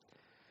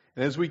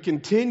As we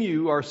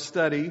continue our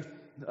study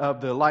of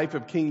the life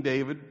of King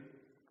David,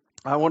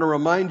 I want to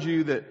remind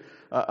you that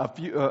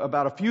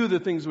about a few of the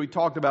things we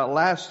talked about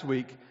last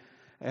week.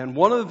 And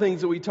one of the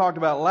things that we talked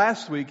about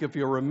last week, if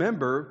you'll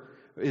remember,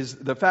 is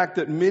the fact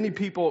that many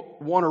people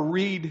want to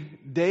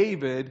read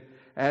David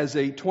as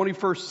a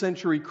 21st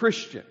century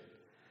Christian.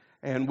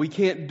 And we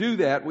can't do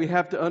that. We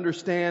have to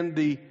understand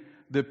the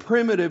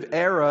primitive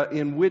era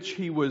in which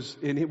he was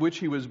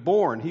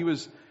born.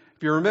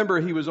 If you remember,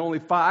 he was only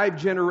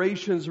 5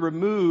 generations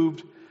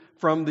removed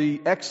from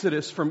the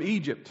Exodus from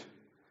Egypt.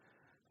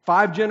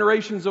 5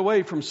 generations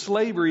away from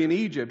slavery in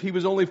Egypt. He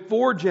was only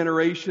 4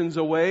 generations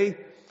away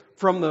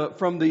from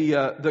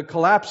the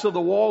collapse of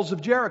the walls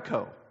of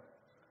Jericho.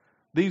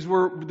 These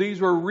were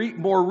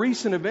more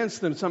recent events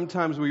than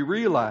sometimes we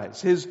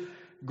realize. His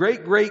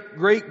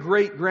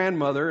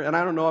great-great-great-great-grandmother, and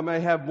I don't know, I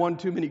may have one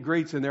too many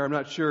greats in there, I'm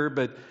not sure,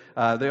 but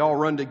they all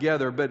run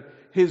together. But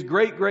his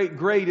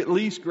great-great-great, at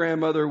least,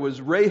 grandmother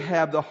was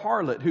Rahab the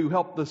harlot, who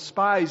helped the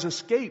spies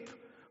escape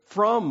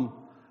from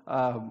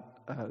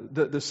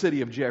the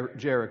city of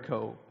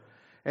Jericho.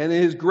 And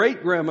his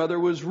great-grandmother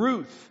was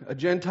Ruth, a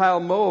Gentile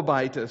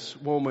Moabitess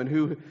woman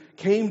who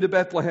came to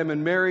Bethlehem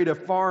and married a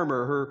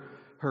farmer,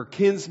 her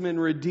kinsman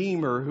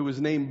redeemer, who was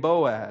named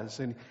Boaz.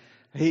 And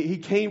he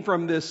came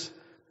from this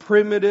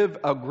primitive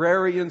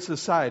agrarian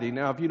society.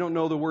 Now, if you don't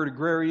know the word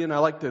agrarian, I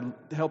like to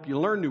help you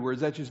learn new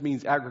words. That just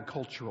means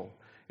agricultural.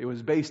 It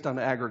was based on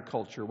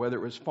agriculture, whether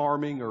it was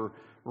farming or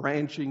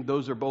ranching.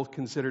 Those are both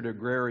considered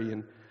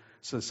agrarian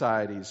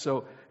societies.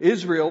 So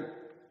Israel,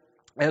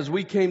 as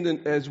we came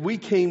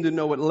to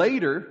know it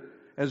later,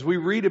 as we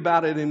read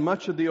about it in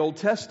much of the Old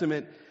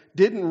Testament,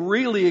 didn't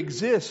really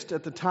exist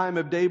at the time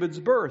of David's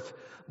birth.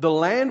 The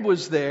land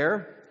was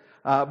there,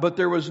 but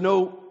there was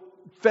no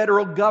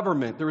federal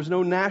government. There was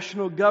no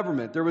national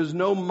government. There was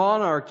no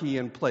monarchy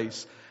in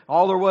place.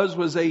 All there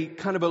was a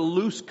kind of a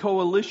loose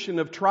coalition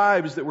of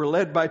tribes that were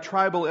led by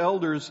tribal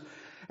elders,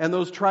 and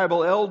those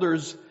tribal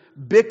elders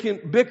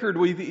bickered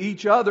with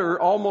each other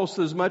almost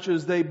as much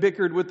as they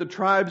bickered with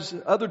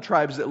the other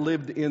tribes that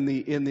lived in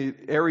the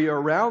area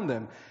around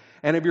them.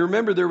 And if you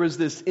remember, there was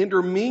this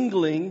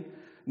intermingling,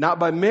 not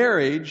by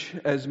marriage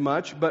as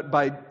much, but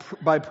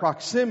by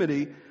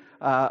proximity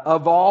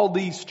of all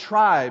these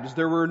tribes.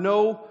 There were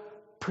no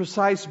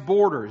precise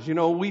borders. You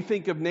know, we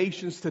think of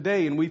nations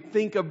today and we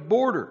think of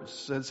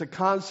borders. It's a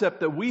concept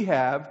that we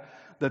have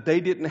that they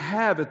didn't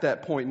have at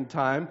that point in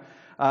time.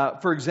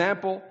 For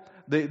example,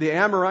 the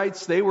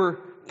Amorites, they were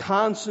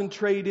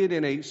concentrated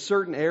in a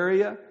certain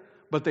area,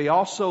 but they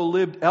also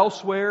lived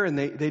elsewhere, and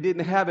they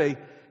didn't have a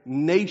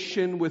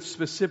nation with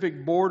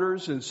specific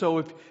borders. And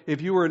so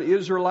if you were an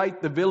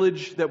Israelite, the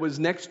village that was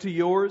next to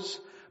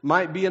yours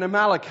might be an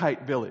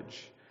Amalekite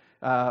village.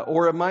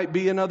 Or it might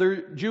be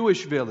another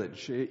Jewish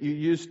village.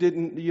 You just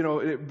didn't,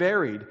 it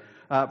varied.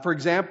 For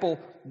example,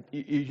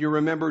 you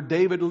remember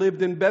David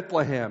lived in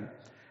Bethlehem,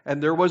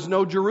 and there was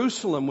no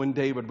Jerusalem when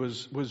David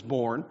was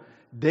born.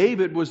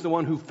 David was the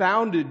one who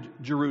founded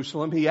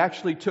Jerusalem. He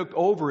actually took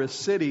over a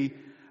city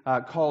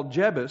called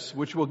Jebus,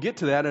 which we'll get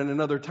to that in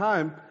another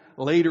time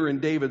later in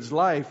David's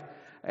life.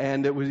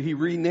 And he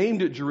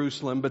renamed it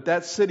Jerusalem, but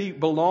that city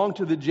belonged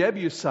to the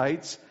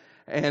Jebusites.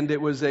 And it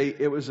was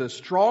a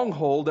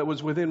stronghold that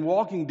was within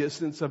walking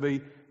distance of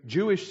a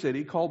Jewish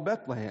city called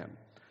Bethlehem.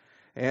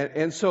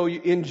 And so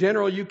in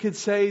general, you could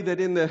say that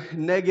in the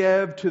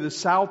Negev to the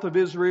south of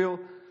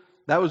Israel,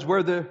 that was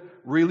where the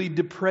really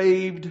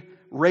depraved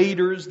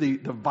raiders, the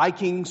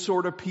Viking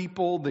sort of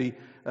people, they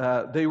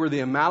were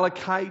the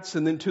Amalekites.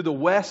 And then to the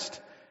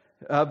west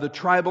of the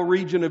tribal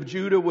region of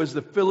Judah was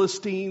the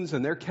Philistines,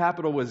 and their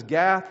capital was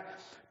Gath.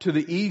 To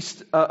the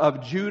east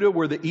of Judah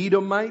were the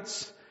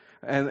Edomites,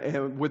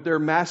 and with their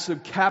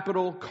massive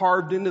capital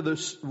carved into the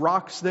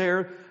rocks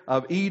there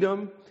of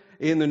Edom.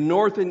 In the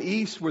north and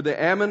east were the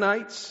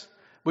Ammonites,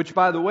 which,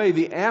 by the way,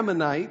 the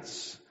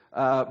Ammonites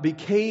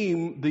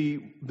became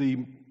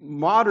the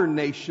modern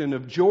nation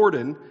of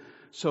Jordan.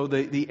 So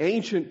the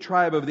ancient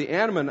tribe of the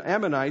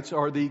Ammonites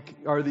are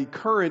the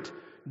current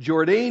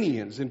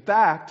Jordanians. In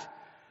fact,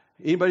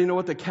 anybody know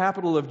what the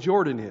capital of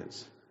Jordan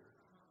is?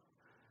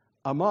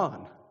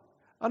 Amman.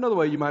 Another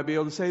way you might be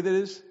able to say that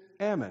is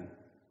Ammon.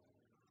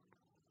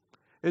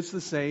 It's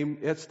the same.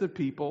 It's the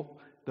people.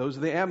 Those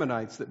are the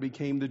Ammonites that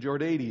became the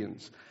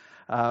Jordanians.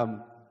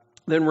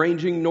 Then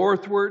ranging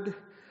northward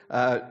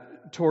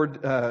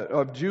toward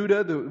of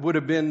Judah, there would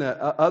have been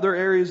other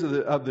areas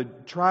of the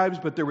tribes,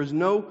 but there was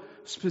no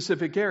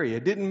specific area.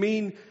 It didn't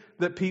mean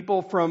that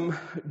people from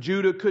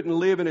Judah couldn't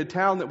live in a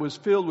town that was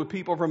filled with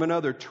people from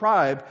another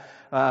tribe.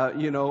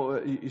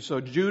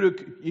 So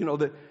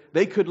Judah,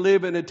 they could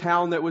live in a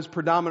town that was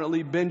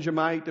predominantly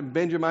Benjamite, and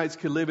Benjamites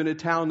could live in a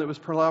town that was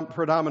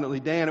predominantly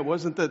Dan. It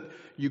wasn't that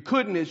you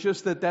couldn't, it's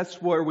just that that's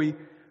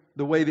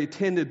the way they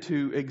tended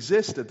to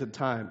exist at the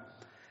time.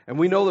 And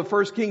we know the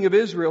first king of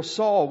Israel,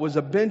 Saul, was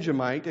a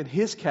Benjamite, and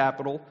his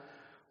capital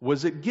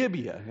was at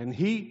Gibeah. And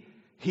he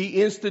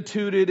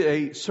instituted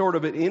a sort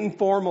of an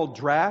informal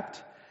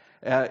draft,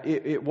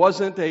 It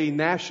wasn't a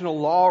national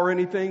law or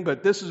anything,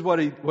 but this is what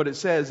it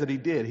says that he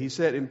did. He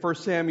said in 1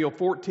 Samuel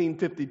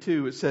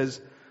 14:52, it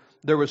says,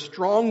 there was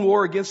strong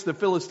war against the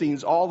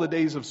Philistines all the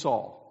days of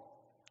Saul.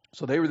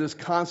 So they were this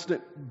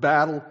constant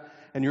battle.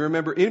 And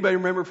anybody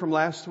remember from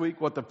last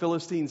week what the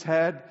Philistines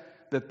had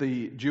that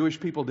the Jewish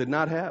people did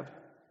not have?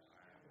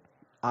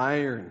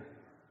 Iron.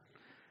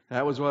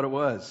 That was what it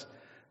was.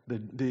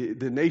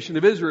 The nation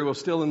of Israel was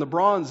still in the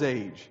Bronze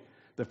Age.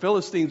 The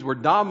Philistines were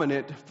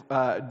dominant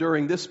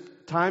during this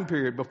time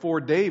period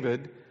before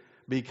David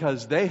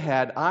because they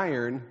had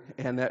iron,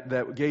 and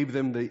that gave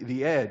them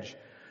the edge.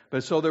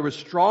 But so there was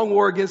strong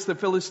war against the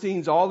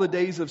Philistines all the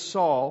days of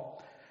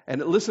Saul.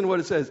 And listen to what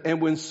it says.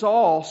 And when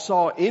Saul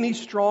saw any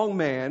strong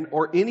man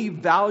or any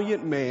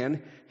valiant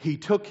man, he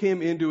took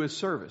him into his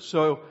service.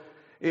 So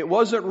it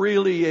wasn't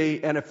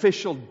really an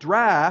official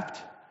draft,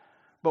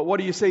 but what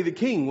do you say to the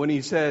king when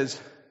he says,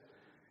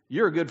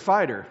 you're a good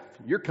fighter.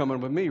 You're coming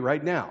with me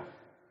right now.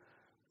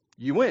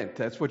 You went.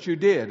 That's what you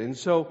did. And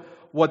so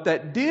what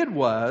that did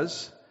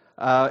was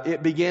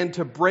it began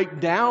to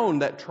break down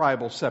that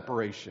tribal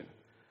separation.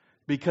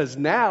 Because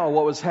now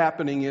what was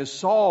happening is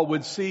Saul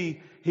would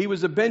see he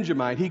was a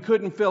Benjamite. He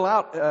couldn't fill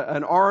out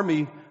an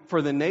army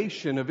for the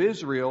nation of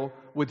Israel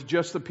with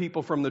just the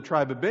people from the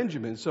tribe of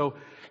Benjamin. So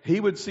he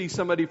would see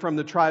somebody from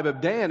the tribe of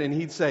Dan and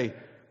he'd say,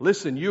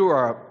 listen, you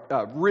are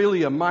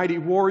really a mighty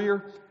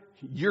warrior.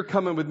 You're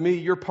coming with me.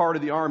 You're part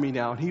of the army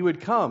now. And he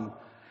would come.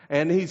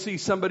 And he'd see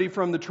somebody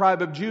from the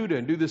tribe of Judah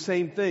and do the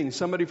same thing.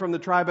 Somebody from the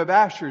tribe of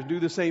Asher do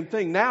the same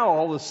thing. Now,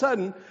 all of a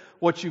sudden,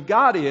 what you've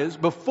got is,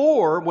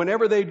 before,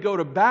 whenever they'd go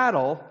to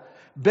battle,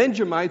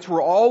 Benjamites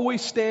were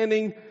always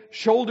standing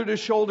shoulder to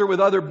shoulder with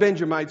other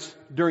Benjamites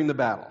during the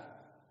battle.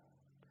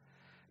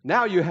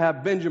 Now you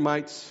have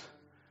Benjamites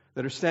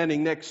that are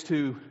standing next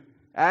to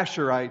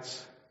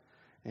Asherites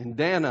and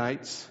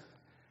Danites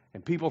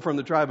and people from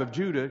the tribe of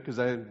Judah, because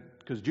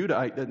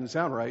Judahite doesn't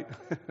sound right.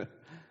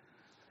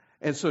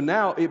 And so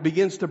now it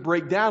begins to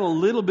break down a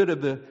little bit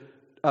of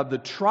the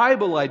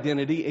tribal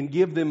identity and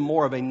give them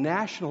more of a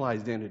national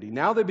identity.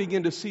 Now they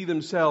begin to see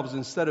themselves,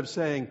 instead of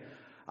saying,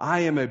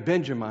 I am a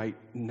Benjamite,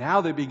 now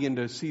they begin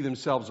to see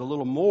themselves a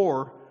little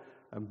more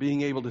of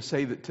being able to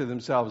say that to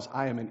themselves,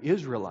 I am an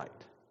Israelite.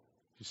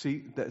 You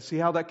see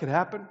how that could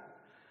happen?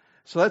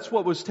 So that's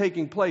what was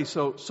taking place.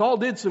 So Saul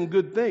did some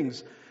good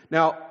things.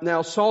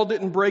 Now Saul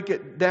didn't break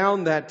it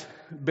down, that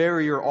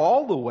barrier,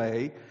 all the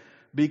way,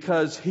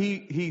 because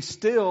he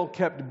still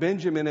kept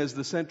Benjamin as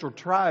the central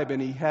tribe,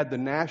 and he had the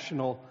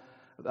national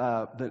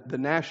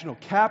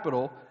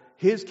capital.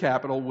 His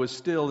capital was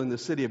still in the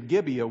city of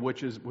Gibeah,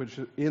 which is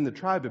in the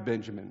tribe of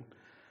Benjamin.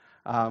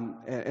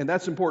 And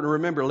that's important to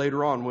remember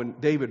later on when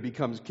David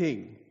becomes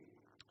king.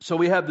 So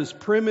we have this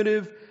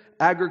primitive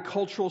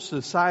agricultural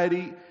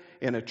society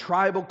in a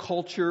tribal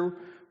culture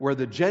where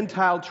the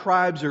Gentile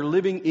tribes are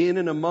living in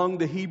and among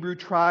the Hebrew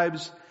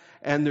tribes.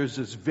 And there's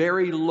this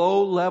very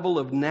low level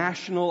of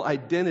national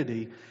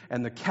identity.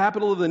 And the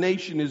capital of the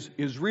nation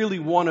is really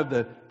one of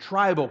the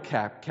tribal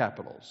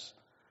capitals.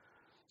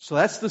 So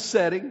that's the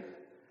setting.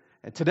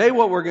 And today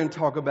what we're going to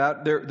talk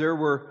about, we're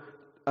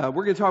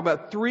going to talk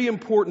about three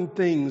important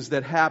things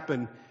that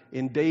happen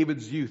in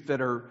David's youth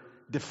that are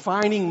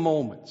defining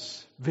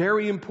moments,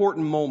 very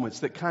important moments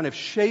that kind of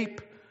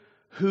shape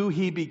who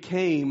he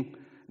became,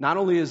 not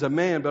only as a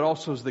man, but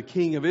also as the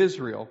king of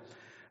Israel.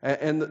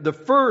 And the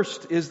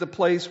first is the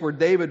place where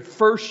David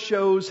first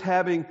shows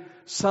having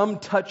some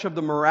touch of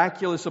the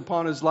miraculous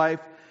upon his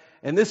life.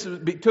 And this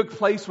took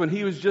place when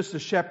he was just a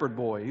shepherd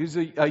boy. He was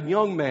a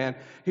young man.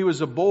 He was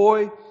a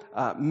boy,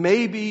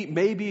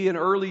 maybe an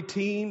early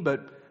teen,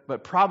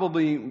 but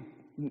probably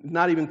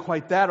not even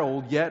quite that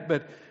old yet.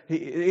 But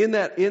in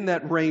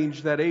that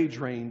range, that age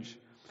range.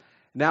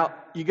 Now,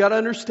 you got to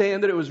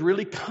understand that it was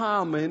really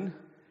common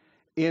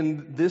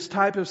in this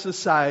type of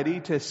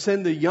society to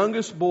send the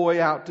youngest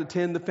boy out to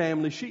tend the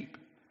family sheep.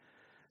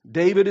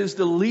 David is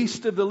the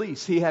least of the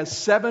least. He has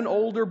 7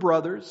 older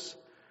brothers.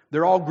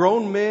 They're all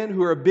grown men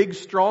who are big,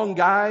 strong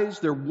guys.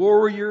 They're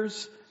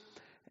warriors.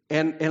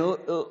 And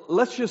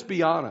let's just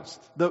be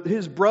honest.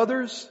 His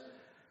brothers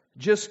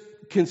just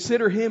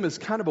consider him as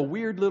kind of a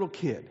weird little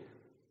kid.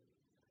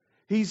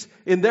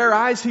 In their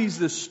eyes, he's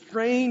this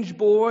strange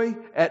boy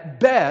at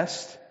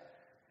best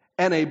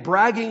and a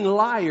bragging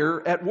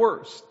liar at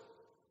worst.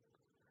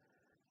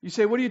 You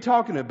say, what are you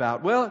talking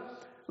about? Well,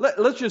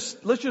 let's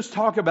just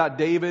talk about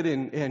David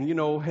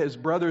and his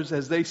brothers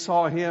as they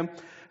saw him.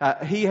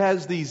 He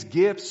has these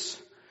gifts.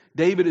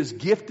 David is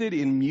gifted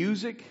in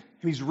music.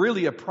 He's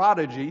really a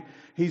prodigy.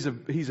 He's a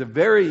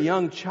very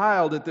young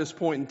child at this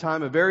point in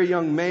time, a very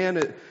young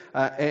man,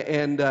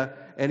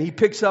 and he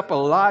picks up a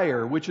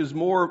lyre, which is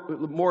more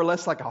or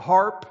less like a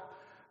harp,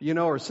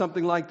 or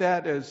something like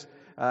that, as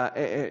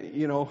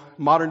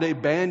modern day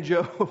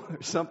banjo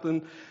or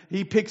something.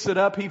 He picks it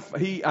up.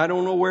 I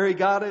don't know where he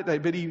got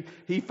it, but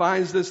he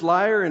finds this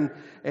lyre,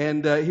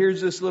 and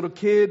here's this little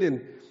kid,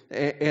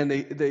 and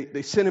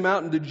they sent him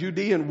out into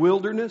Judean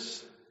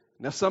wilderness.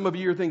 Now, some of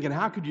you are thinking,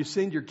 how could you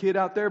send your kid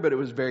out there? But it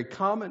was very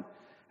common.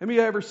 Have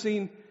you ever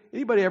seen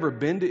Anybody ever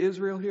been to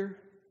Israel here?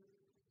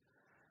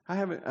 I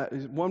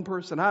haven't. One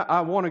person.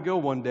 I want to go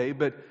one day,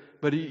 but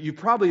you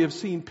probably have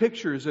seen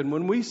pictures. And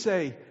when we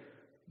say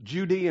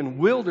Judean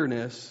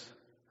wilderness,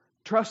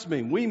 trust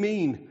me, we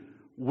mean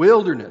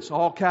wilderness,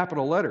 all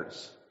capital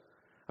letters.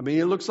 I mean,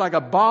 it looks like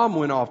a bomb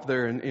went off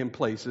there in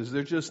places.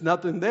 There's just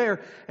nothing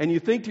there. And you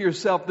think to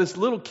yourself, this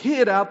little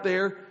kid out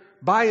there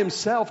by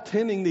himself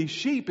tending these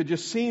sheep, it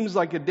just seems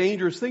like a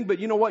dangerous thing. But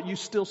you know what? You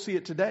still see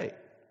it today.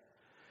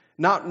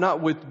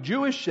 Not with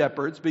Jewish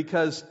shepherds,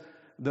 because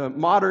the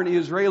modern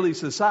Israeli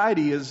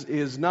society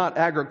is not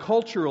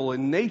agricultural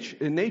in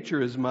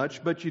nature as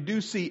much, but you do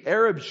see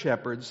Arab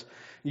shepherds.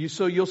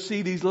 So you'll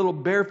see these little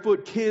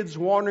barefoot kids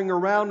wandering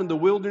around in the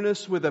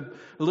wilderness with a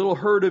little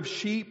herd of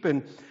sheep,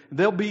 and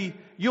you'll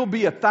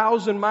be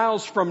 1,000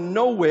 miles from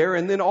nowhere,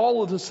 and then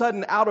all of a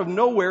sudden out of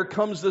nowhere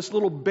comes this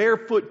little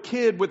barefoot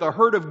kid with a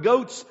herd of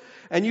goats,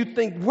 and you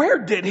think, where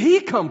did he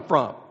come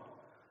from?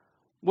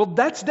 Well,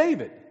 that's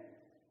David.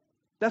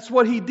 That's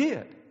what he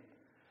did.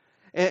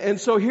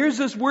 And so here's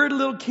this weird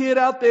little kid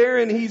out there,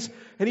 and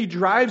he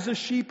drives the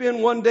sheep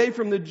in one day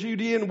from the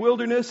Judean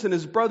wilderness, and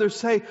his brothers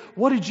say,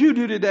 what did you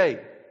do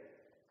today?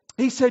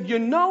 He said,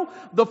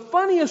 the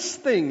funniest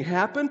thing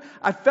happened.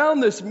 I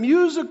found this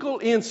musical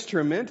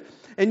instrument,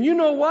 and you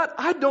know what?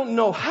 I don't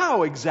know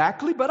how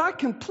exactly, but I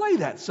can play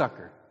that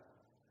sucker.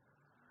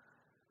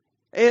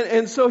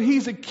 And so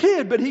he's a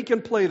kid, but he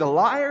can play the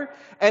lyre,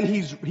 and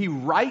he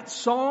writes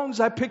songs.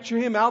 I picture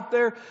him out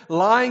there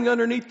lying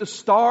underneath the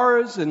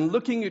stars and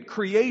looking at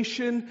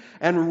creation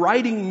and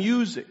writing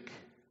music.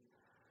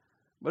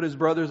 But his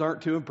brothers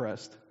aren't too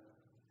impressed,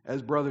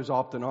 as brothers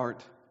often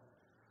aren't.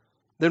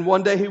 Then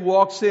one day he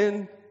walks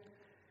in,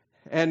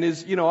 and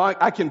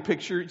I can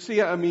picture,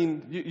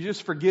 you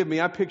just forgive me,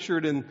 I picture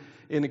it in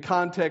the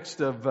context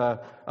of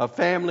a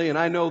family, and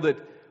I know that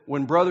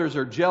when brothers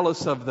are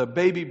jealous of the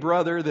baby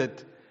brother,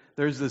 that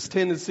there's this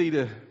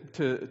tendency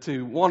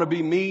to want to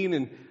be mean,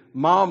 and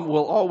mom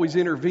will always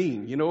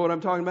intervene. You know what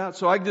I'm talking about?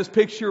 So I just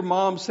picture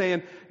mom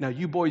saying, now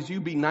you boys, you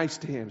be nice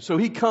to him. So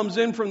he comes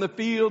in from the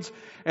fields,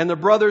 and the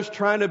brothers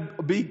trying to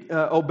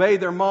obey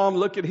their mom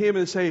look at him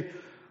and say,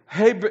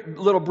 hey,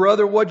 little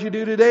brother, what'd you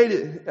do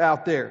today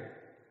out there?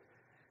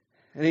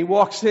 And he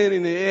walks in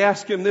and they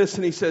ask him this,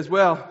 and he says,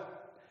 well,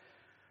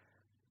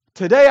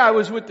 today I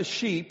was with the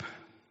sheep,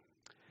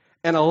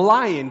 and a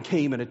lion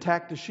came and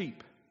attacked the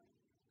sheep.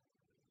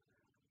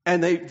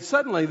 And they're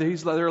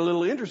a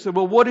little interested.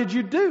 Well, what did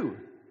you do?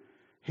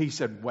 He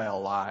said,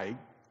 well, I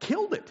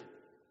killed it.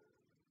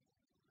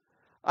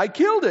 I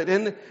killed it.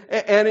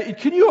 And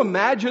can you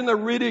imagine the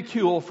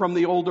ridicule from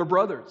the older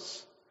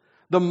brothers?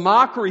 The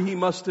mockery he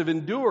must have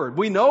endured.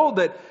 We know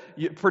that,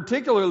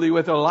 particularly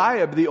with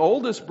Eliab, the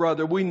oldest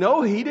brother, we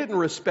know he didn't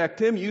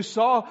respect him. You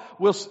saw,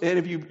 and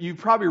if you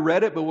probably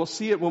read it, but we'll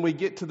see it when we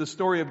get to the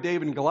story of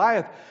David and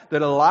Goliath,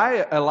 that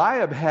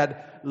Eliab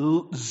had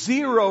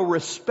zero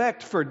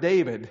respect for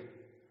David.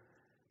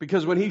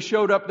 Because when he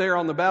showed up there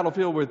on the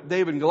battlefield with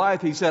David and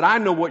Goliath, he said, I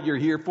know what you're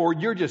here for.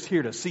 You're just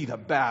here to see the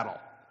battle.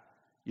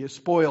 You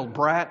spoiled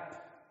brat.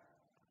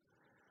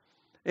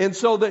 And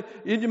so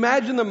you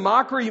imagine the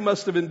mockery he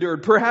must have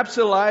endured. Perhaps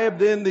Eliab,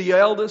 then the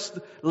eldest,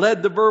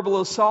 led the verbal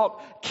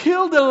assault.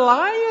 Killed a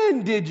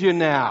lion, did you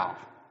now?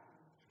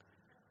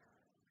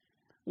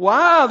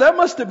 Wow, that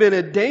must have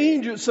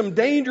been some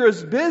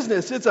dangerous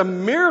business. It's a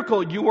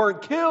miracle you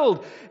weren't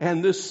killed.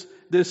 And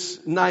this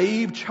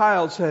naive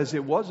child says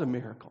it was a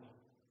miracle.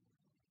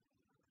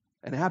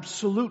 An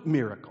absolute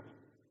miracle.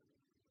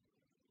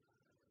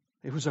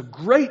 It was a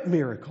great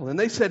miracle. And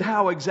they said,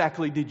 how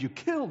exactly did you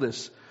kill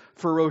this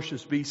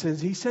ferocious beast? And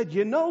he said,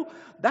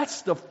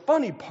 that's the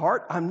funny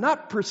part. I'm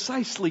not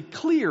precisely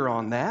clear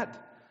on that.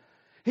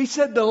 He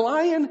said the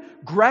lion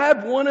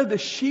grabbed one of the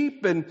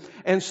sheep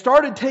and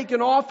started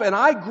taking off, and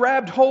I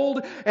grabbed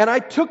hold and I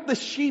took the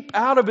sheep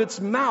out of its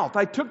mouth.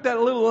 I took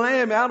that little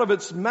lamb out of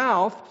its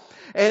mouth,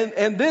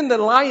 and then the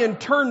lion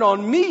turned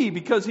on me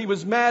because he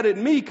was mad at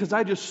me because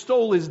I just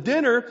stole his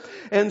dinner.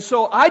 And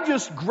so I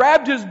just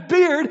grabbed his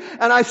beard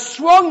and I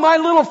swung my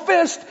little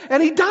fist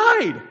and he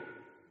died.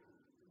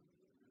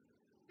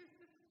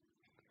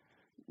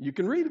 You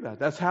can read about it.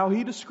 That's how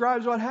he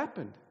describes what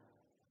happened.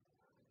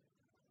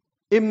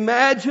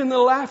 Imagine the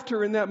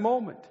laughter in that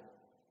moment.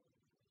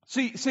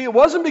 See, it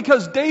wasn't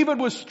because David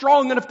was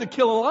strong enough to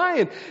kill a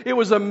lion. It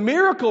was a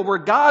miracle where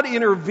God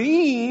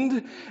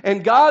intervened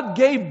and God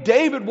gave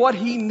David what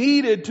he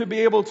needed to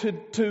be able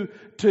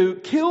to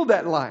kill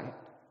that lion.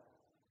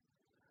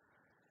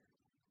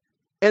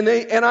 And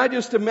I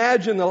just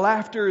imagine the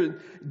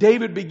laughter.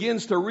 David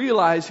begins to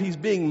realize he's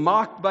being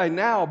mocked by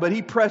now, but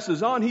he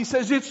presses on. He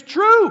says, it's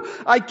true.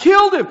 I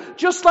killed him,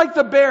 just like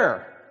the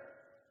bear.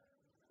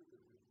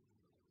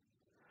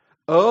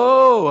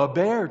 Oh, a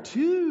bear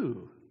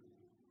too.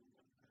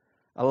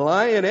 A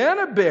lion and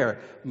a bear.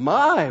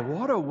 My,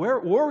 what a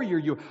warrior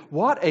you are.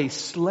 What a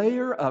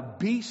slayer of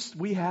beasts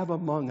we have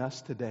among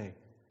us today.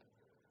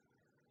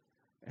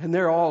 And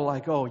they're all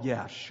like, oh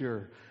yeah,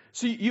 sure.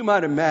 See, you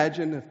might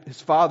imagine if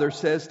his father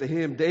says to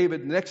him,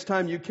 David, next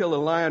time you kill a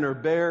lion or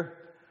bear,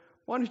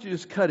 why don't you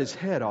just cut his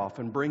head off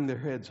and bring their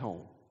heads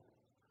home?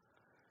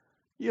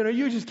 You know,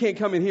 you just can't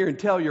come in here and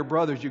tell your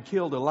brothers you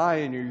killed a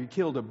lion or you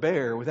killed a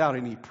bear without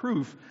any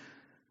proof.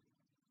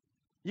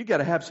 You got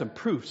to have some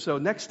proof. So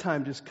next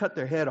time, just cut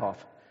their head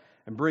off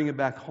and bring it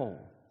back home.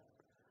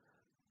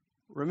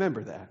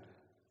 Remember that.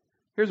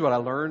 Here's what I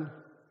learned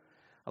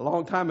a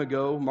long time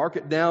ago. Mark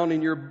it down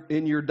in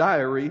your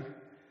diary.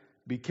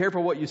 Be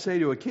careful what you say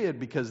to a kid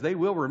because they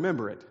will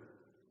remember it.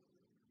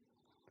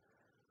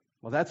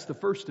 Well, that's the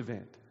first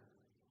event.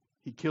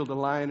 He killed a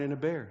lion and a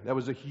bear. That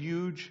was a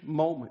huge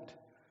moment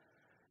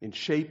in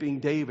shaping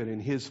David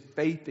and his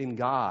faith in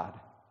God.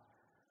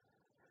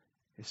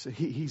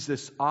 He's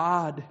this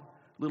odd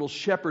little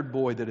shepherd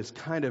boy that is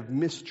kind of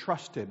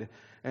mistrusted.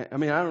 I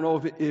mean, I don't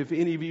know if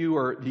any of you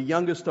are the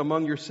youngest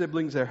among your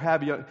siblings or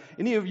have young.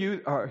 Any of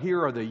you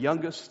here are the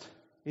youngest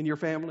in your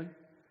family?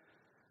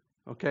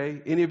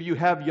 Okay. Any of you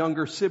have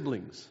younger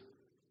siblings?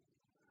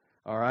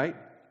 All right.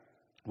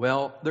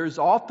 Well, there's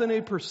often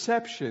a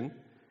perception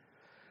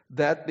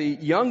that the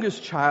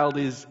youngest child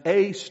is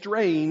A,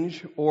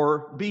 strange,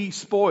 or B,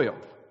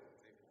 spoiled.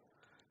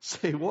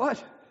 Say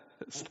what?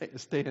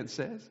 Stan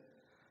says.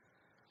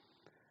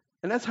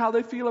 And that's how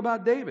they feel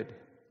about David.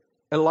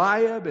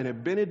 Eliab and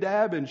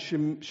Abinadab and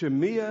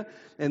Shemiah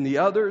and the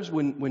others,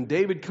 when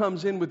David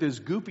comes in with his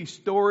goofy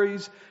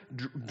stories,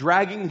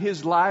 dragging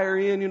his lyre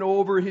in,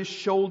 over his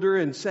shoulder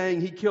and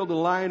saying he killed a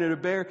lion and a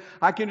bear,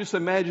 I can just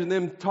imagine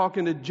them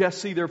talking to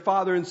Jesse, their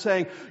father, and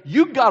saying,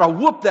 you got to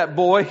whoop that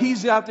boy.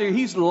 He's out there.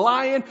 He's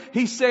lying.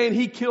 He's saying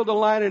he killed a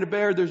lion and a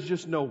bear. There's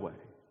just no way.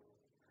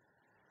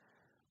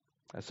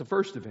 That's the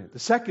first event. The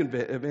second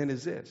event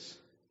is this.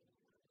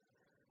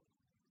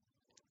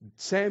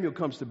 Samuel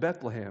comes to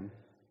Bethlehem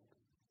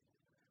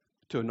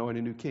to anoint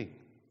a new king.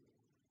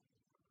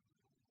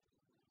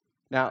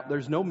 Now,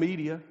 there's no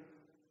media,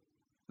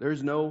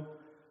 there's no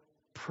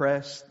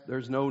press,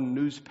 there's no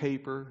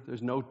newspaper,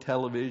 there's no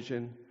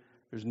television,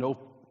 there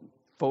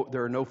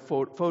are no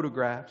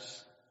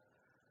photographs.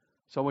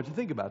 So I want you to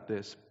think about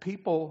this.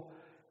 People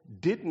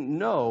didn't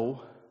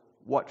know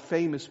what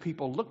famous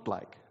people looked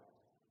like,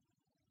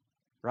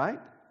 right?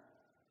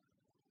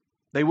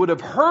 They would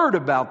have heard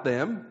about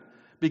them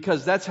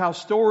because that's how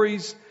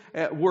stories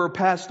were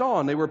passed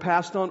on. They were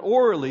passed on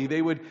orally.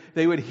 They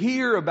would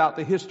hear about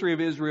the history of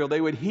Israel.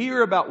 They would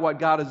hear about what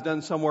God has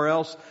done somewhere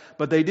else,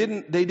 but they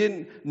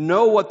didn't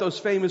know what those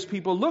famous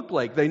people looked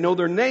like. They know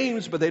their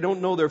names, but they don't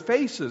know their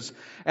faces.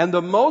 And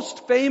the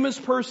most famous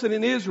person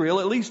in Israel,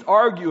 at least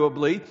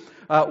arguably,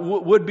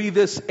 would be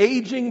this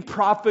aging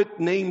prophet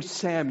named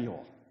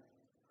Samuel,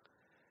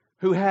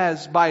 who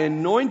has, by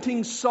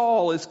anointing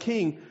Saul as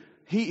king,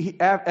 He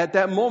at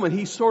that moment,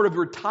 he sort of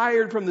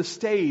retired from the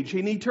stage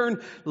and he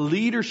turned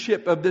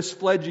leadership of this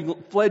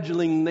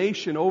fledgling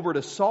nation over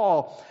to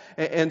Saul.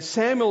 And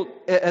Samuel,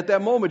 at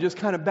that moment, just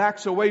kind of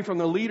backs away from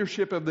the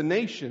leadership of the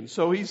nation.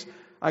 So he's,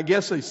 I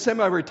guess, a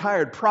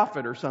semi-retired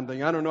prophet or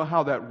something. I don't know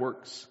how that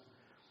works.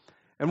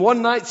 And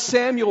one night,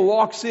 Samuel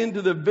walks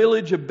into the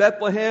village of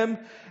Bethlehem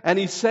and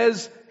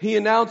he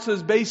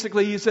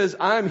announces,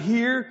 I'm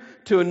here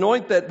to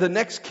anoint the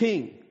next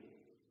king.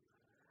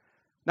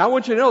 Now, I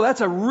want you to know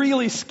that's a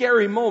really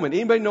scary moment.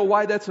 Anybody know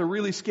why that's a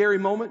really scary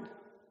moment?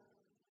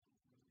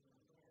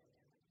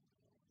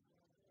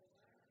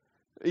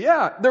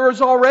 Yeah, there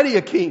is already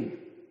a king.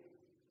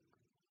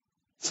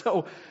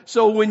 So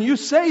when you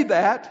say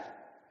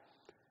that,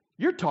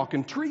 you're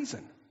talking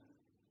treason.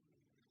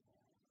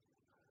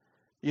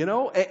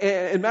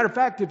 And matter of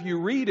fact, if you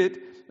read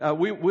it,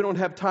 we don't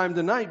have time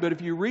tonight, but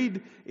if you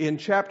read in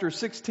chapter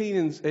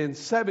 16 and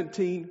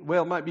 17,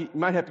 well,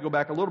 might have to go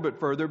back a little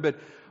bit further, but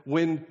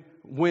when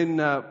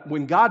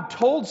God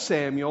told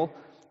Samuel,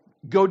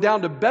 go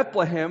down to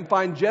Bethlehem,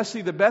 find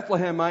Jesse the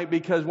Bethlehemite,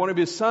 because one of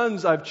his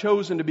sons I've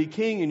chosen to be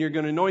king and you're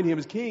going to anoint him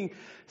as king,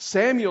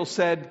 Samuel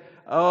said,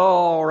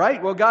 all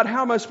right, well, God,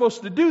 how am I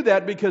supposed to do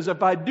that? Because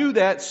if I do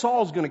that,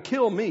 Saul's going to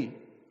kill me.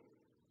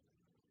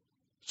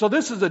 So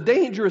this is a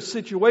dangerous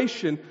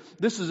situation.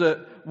 This is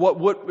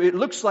what it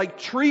looks like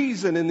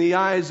treason in the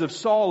eyes of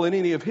Saul and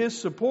any of his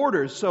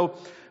supporters. So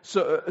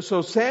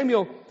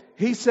Samuel,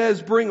 he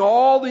says, bring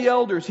all the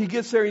elders. He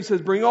gets there and he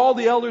says, bring all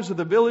the elders of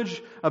the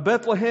village of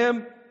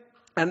Bethlehem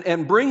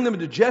and bring them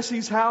to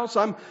Jesse's house.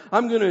 I'm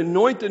going to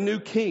anoint the new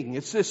king.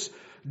 It's this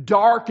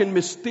dark and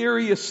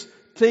mysterious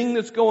thing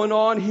that's going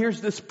on.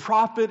 Here's this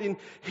prophet and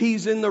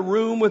he's in the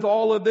room with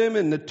all of them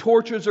and the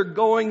torches are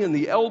going and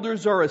the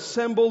elders are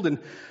assembled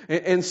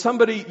and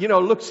somebody,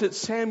 looks at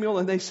Samuel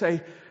and they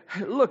say,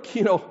 look,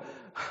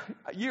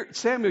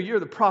 Samuel, you're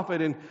the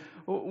prophet and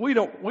we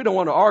don't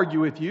want to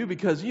argue with you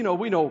because,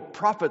 we know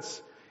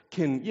prophets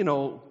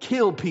can,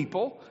 kill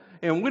people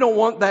and we don't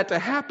want that to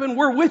happen.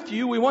 We're with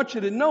you. We want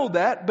you to know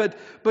that.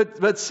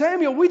 But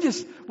Samuel, we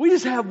just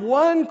have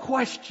one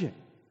question.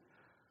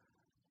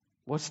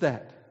 What's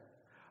that?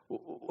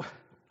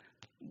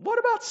 What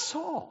about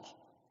Saul?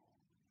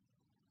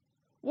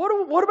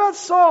 What about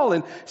Saul?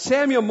 And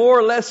Samuel more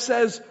or less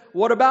says,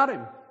 what about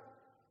him?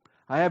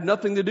 I have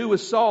nothing to do with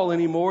Saul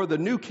anymore. The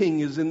new king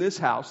is in this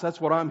house. That's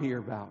what I'm here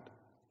about.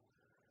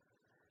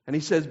 And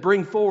he says,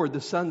 bring forward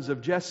the sons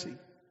of Jesse.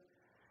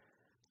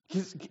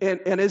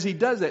 And as he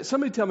does that,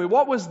 somebody tell me,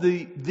 what was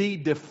the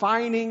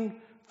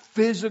defining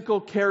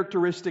physical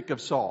characteristic of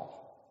Saul?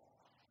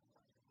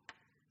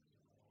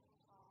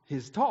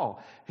 His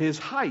tall, his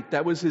height.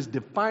 That was his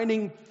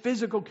defining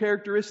physical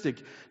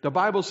characteristic. The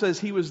Bible says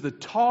he was the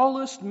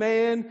tallest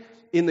man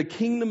in the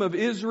kingdom of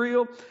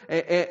Israel,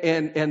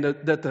 and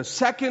that the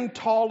second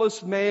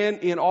tallest man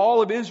in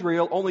all of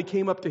Israel only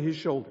came up to his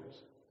shoulders.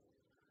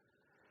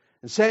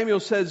 And Samuel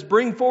says,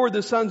 bring forward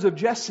the sons of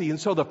Jesse. And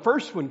so the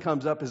first one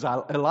comes up is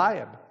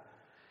Eliab.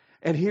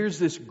 And here's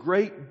this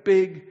great,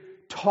 big,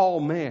 tall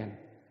man.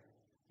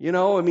 You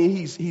know, I mean,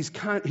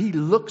 he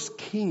looks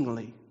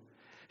kingly.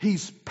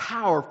 He's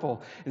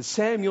powerful. And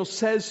Samuel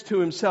says to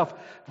himself,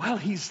 well,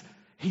 he's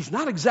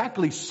not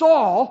exactly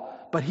Saul,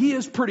 but he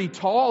is pretty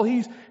tall.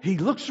 He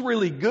looks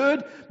really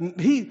good.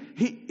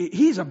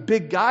 He's a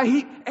big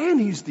guy. And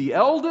he's the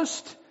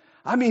eldest.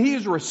 I mean, he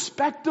is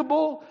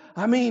respectable.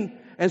 I mean,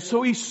 and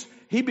so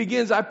he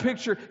begins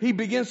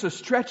to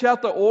stretch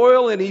out the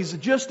oil, and he's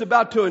just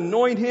about to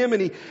anoint him,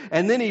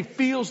 and then he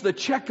feels the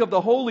check of the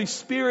Holy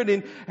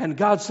Spirit, and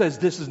God says,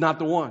 this is not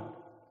the one.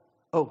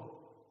 Oh.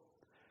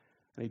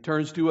 And he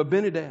turns to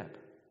Abinadab.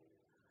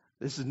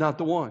 This is not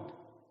the one.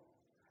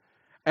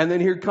 And then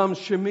here comes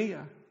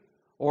Shemiah,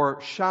 or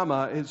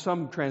Shammah, as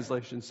some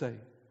translations say.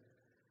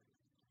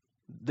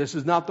 This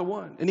is not the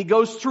one. And he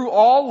goes through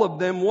all of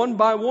them one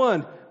by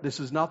one. This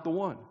is not the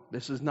one.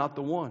 This is not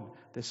the one.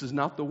 This is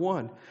not the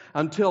one.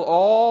 Until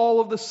all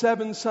of the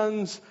 7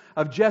 sons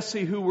of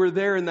Jesse who were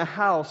there in the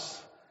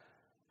house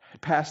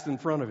passed in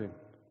front of him.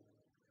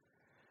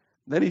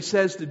 Then he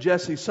says to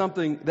Jesse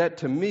something that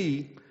to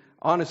me,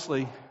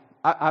 honestly,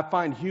 I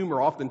find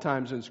humor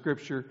oftentimes in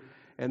Scripture.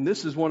 And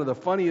this is one of the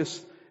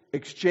funniest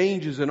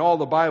exchanges in all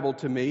the Bible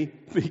to me,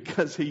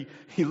 because he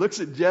looks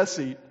at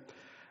Jesse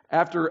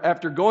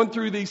after going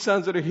through these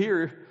sons that are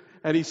here,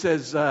 and he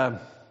says, are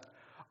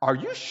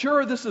you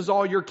sure this is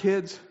all your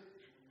kids?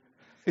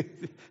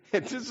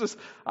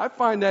 I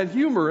find that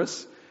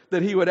humorous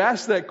that he would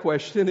ask that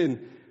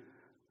question,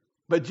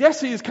 but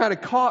Jesse is kind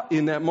of caught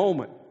in that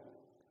moment,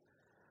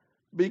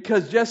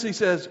 because Jesse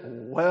says,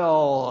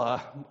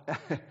 well,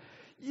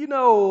 you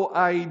know,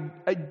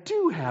 I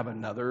do have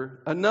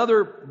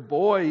another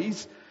boy,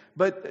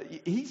 but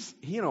he's,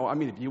 you know, I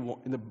mean, if you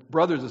want, and the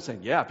brothers are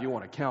saying, yeah, if you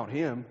want to count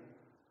him.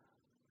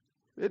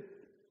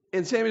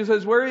 And Samuel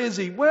says, where is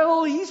he?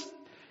 Well, he's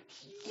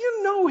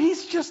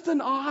just an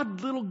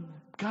odd little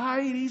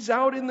guy. He's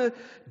out in the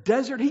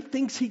desert. He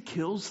thinks he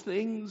kills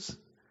things.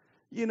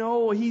 You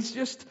know, he's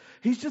just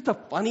a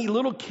funny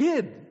little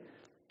kid.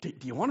 Do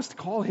you want us to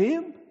call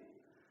him?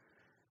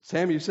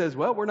 Samuel says,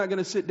 well, we're not going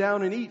to sit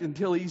down and eat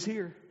until he's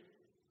here.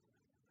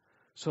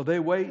 So they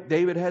wait.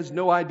 David has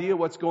no idea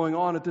what's going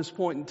on at this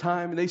point in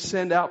time. And they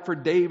send out for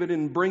David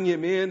and bring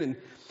him in. And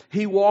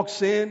he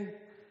walks in.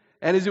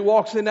 And as he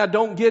walks in, now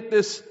don't get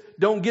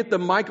the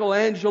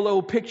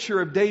Michelangelo picture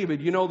of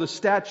David. You know, the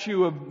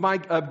statue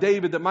of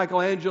David that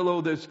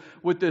Michelangelo,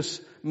 with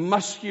this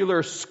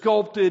muscular,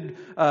 sculpted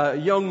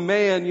young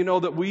man, you know,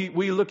 that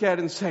we look at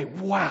and say,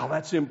 wow,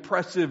 that's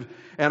impressive.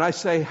 And I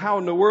say, how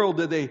in the world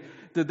did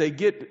they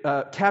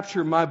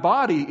capture my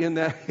body in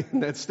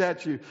that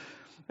statue?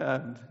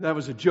 That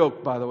was a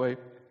joke, by the way.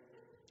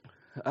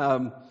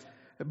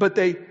 But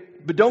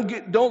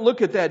don't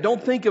look at that.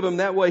 Don't think of him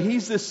that way.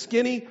 He's this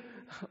skinny,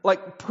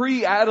 like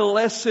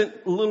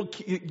pre-adolescent little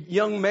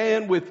young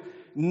man with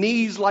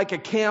knees like a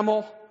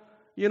camel.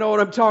 You know what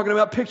I'm talking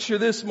about? Picture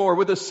this more,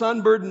 with a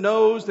sunburned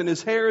nose, and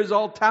his hair is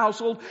all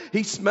tousled.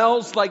 He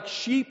smells like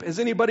sheep. Has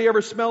anybody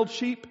ever smelled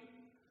sheep?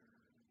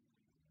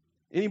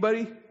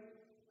 Anybody?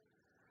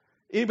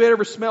 Anybody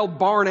ever smelled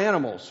barn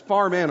animals,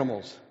 farm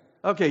animals?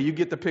 Okay, you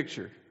get the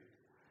picture.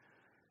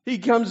 He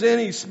comes in,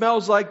 he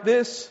smells like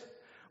this,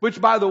 which,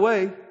 by the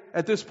way,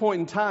 at this point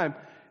in time,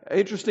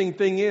 interesting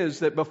thing is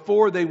that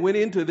before they went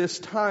into this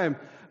time,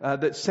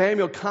 that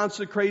Samuel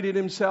consecrated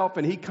himself,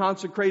 and he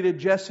consecrated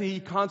Jesse, he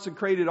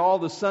consecrated all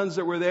the sons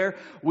that were there.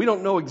 We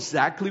don't know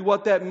exactly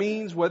what that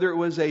means, whether it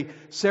was a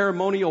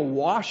ceremonial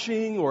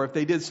washing or if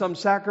they did some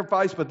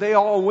sacrifice, but they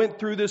all went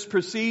through this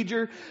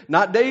procedure.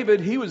 Not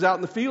David, he was out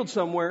in the field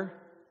somewhere.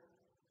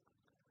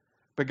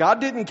 But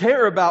God didn't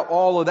care about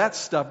all of that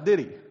stuff, did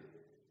he?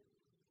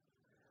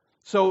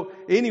 So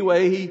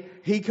anyway,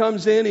 he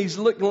comes in, he's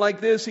looking like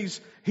this,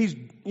 he's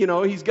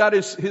got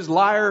his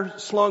lyre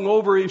slung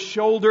over his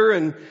shoulder,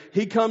 and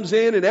he comes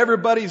in and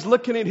everybody's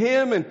looking at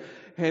him,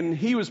 and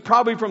he was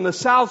probably from the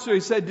south, so he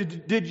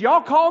said, did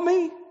y'all call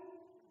me?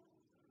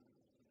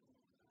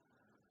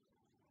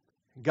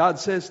 God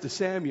says to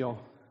Samuel,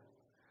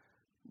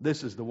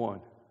 this is the one.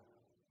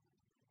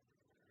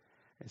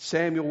 And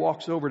Samuel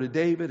walks over to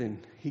David,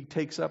 and he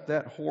takes up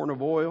that horn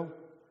of oil,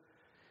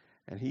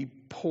 and he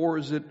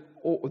pours the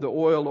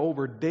oil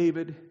over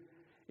David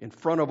in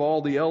front of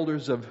all the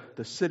elders of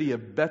the city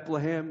of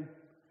Bethlehem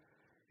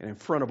and in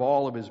front of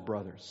all of his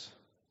brothers.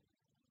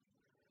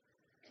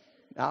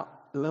 Now,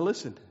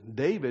 listen,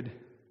 David,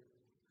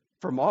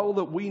 from all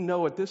that we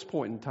know at this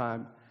point in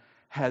time,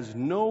 has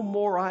no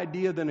more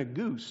idea than a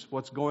goose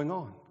what's going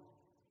on.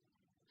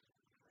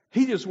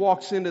 He just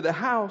walks into the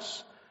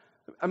house.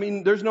 I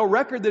mean, there's no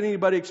record that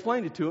anybody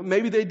explained it to him.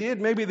 Maybe they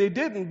did, maybe they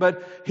didn't,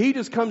 but he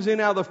just comes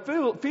in out of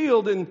the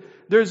field and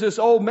there's this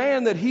old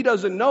man that he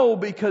doesn't know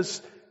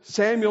because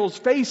Samuel's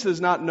face is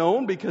not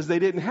known because they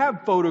didn't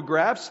have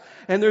photographs.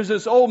 And there's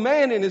this old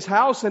man in his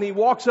house and he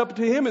walks up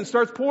to him and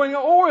starts pouring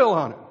oil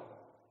on him.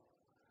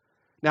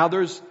 Now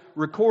there's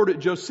recorded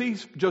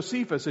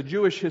Josephus, a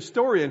Jewish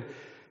historian,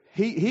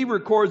 he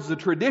records the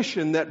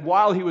tradition that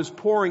while he was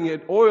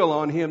pouring oil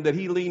on him, that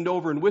he leaned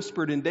over and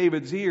whispered in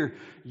David's ear,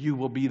 "You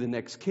will be the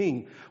next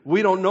king."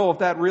 We don't know if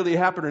that really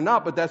happened or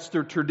not, but that's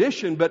their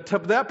tradition. But to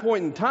that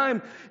point in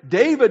time,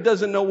 David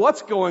doesn't know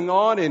what's going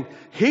on, and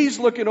he's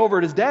looking over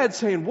at his dad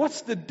saying,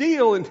 "What's the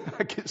deal?" And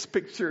I can just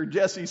picture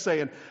Jesse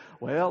saying,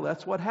 "Well,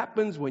 that's what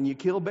happens when you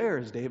kill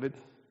bears, David."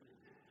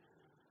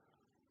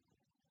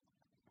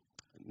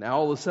 Now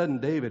all of a sudden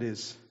David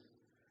is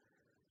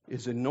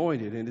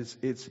anointed, and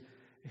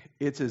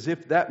it's as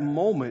if that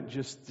moment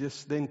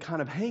just then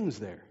kind of hangs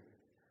there.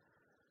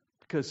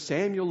 Because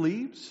Samuel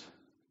leaves,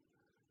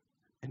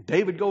 and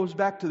David goes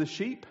back to the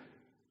sheep,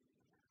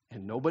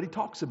 and nobody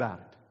talks about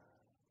it.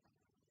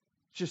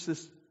 It's just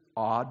this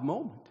odd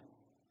moment.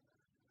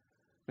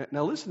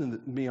 Now listen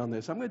to me on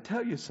this. I'm going to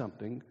tell you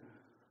something,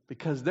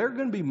 because there are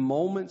going to be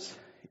moments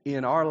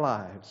in our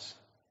lives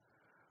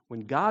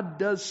when God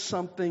does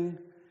something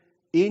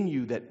in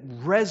you that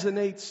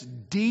resonates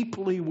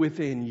deeply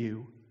within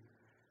you.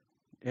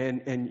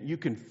 And you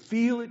can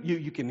feel it.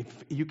 You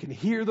can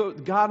hear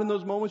God in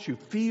those moments. You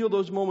feel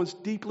those moments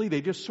deeply.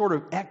 They just sort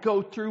of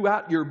echo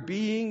throughout your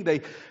being. They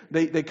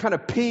kind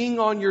of ping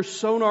on your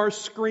sonar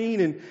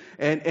screen,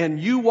 and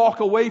you walk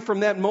away from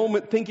that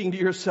moment thinking to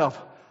yourself,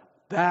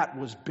 "That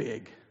was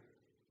big.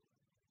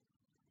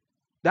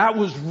 That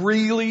was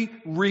really,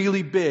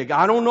 really big.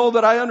 I don't know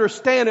that I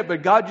understand it,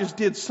 but God just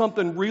did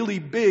something really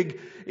big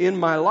in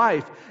my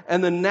life."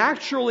 And the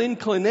natural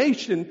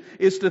inclination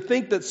is to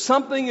think that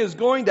something is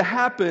going to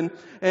happen.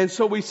 And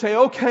so we say,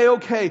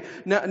 okay,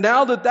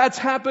 now that that's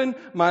happened,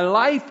 my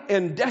life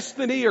and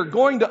destiny are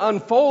going to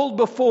unfold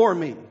before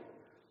me.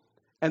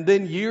 And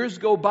then years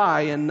go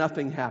by and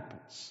nothing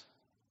happens.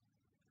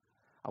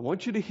 I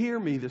want you to hear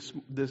me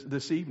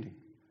this evening.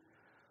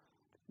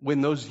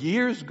 When those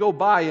years go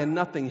by and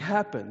nothing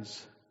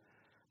happens,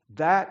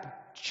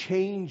 that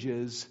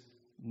changes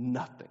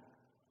nothing.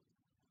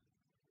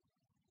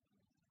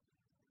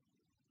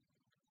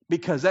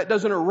 Because that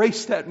doesn't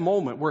erase that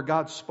moment where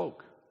God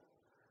spoke.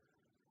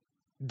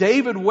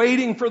 David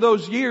waiting for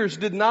those years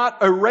did not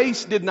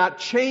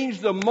change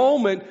the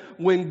moment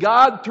when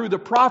God, through the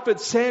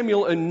prophet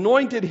Samuel,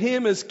 anointed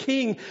him as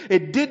king.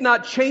 It did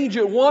not change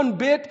it one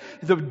bit.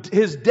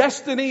 His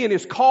destiny and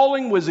his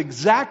calling was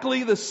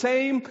exactly the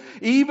same,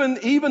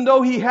 even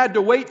though he had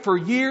to wait for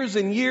years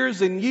and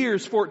years and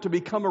years for it to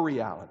become a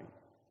reality.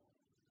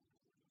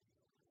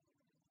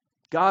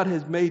 God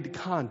has made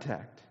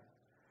contact,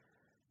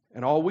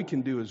 and all we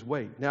can do is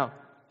wait. Now,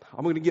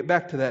 I'm going to get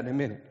back to that in a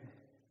minute.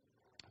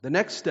 The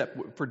next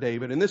step for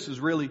David, and this is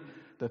really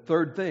the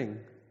third thing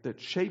that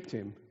shaped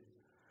him,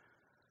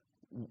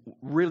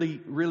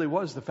 really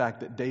was the fact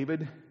that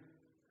David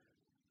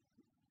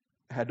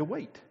had to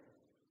wait.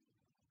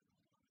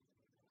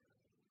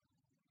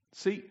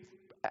 See,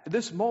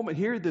 this moment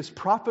here, this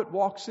prophet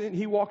walks in.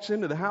 He walks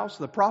into the house.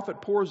 The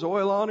prophet pours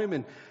oil on him,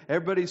 and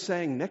everybody's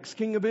saying, "Next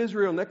king of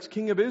Israel, next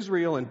king of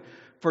Israel." And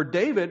for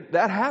David,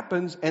 that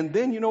happens, and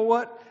then you know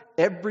what?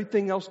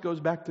 Everything else goes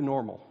back to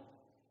normal.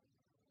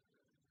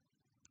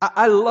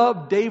 I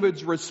love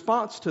David's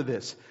response to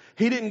this.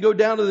 He didn't go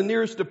down to the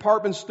nearest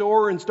department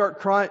store and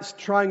start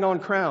trying on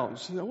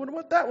crowns. I wonder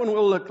what that one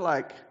will look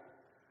like.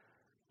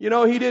 You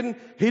know, he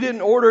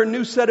didn't order a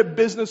new set of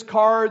business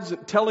cards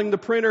telling the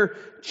printer,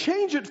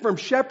 "Change it from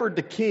shepherd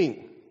to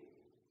king."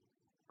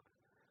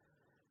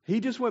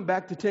 He just went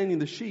back to tending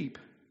the sheep,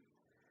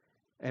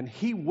 and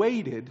he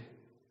waited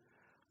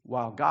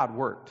while God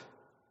worked.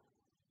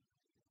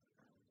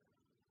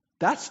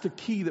 That's the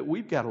key that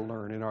we've got to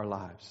learn in our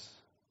lives.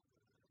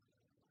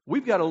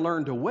 We've got to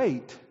learn to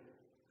wait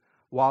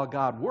while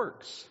God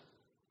works.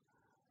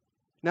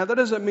 Now, that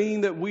doesn't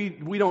mean that we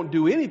don't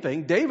do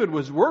anything. David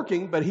was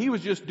working, but he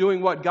was just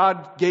doing what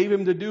God gave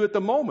him to do at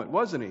the moment,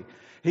 wasn't he?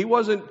 He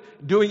wasn't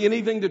doing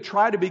anything to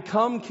try to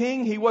become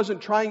king. He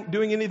wasn't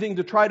doing anything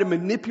to try to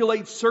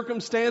manipulate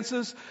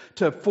circumstances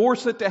to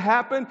force it to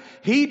happen.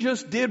 He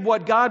just did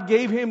what God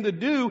gave him to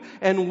do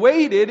and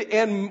waited,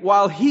 and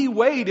while he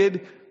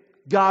waited,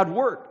 God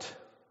worked.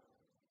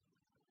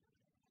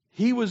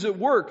 He was at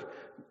work.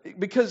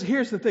 Because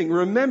here's the thing,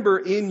 remember,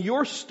 in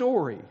your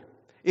story,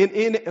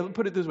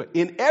 put it this way,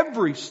 in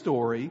every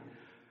story,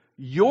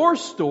 your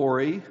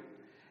story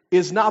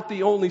is not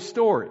the only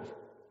story.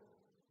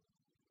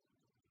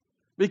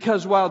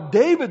 Because while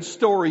David's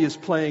story is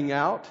playing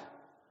out,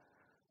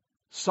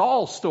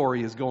 Saul's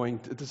story is going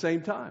at the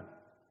same time.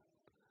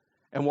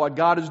 And what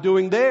God is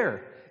doing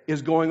there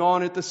is going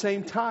on at the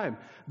same time.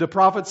 The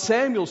prophet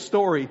Samuel's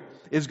story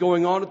is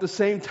going on at the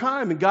same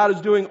time, and God is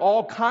doing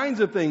all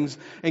kinds of things,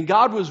 and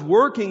God was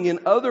working in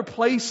other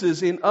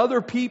places, in other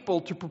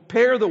people to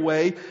prepare the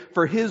way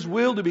for His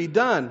will to be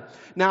done.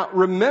 Now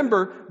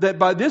remember that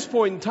by this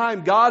point in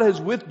time, God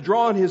has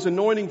withdrawn His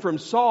anointing from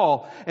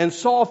Saul, and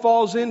Saul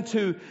falls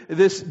into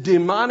this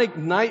demonic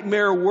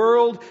nightmare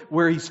world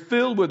where he's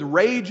filled with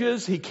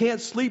rages. He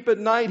can't sleep at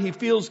night. He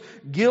feels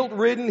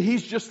guilt-ridden.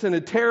 He's just in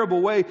a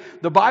terrible way.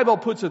 The Bible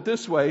puts it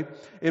this way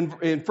in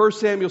 1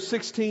 Samuel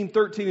 16,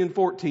 13, and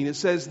 14. It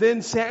says,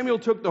 "Then Samuel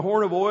took the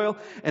horn of oil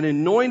and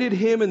anointed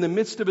him in the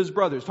midst of his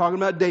brothers," talking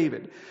about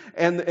David.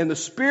 And the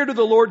Spirit of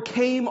the Lord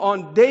came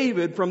on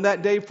David from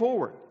that day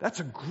forward.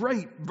 That's a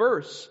great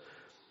verse.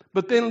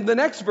 But then the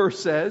next verse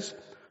says,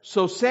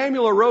 "So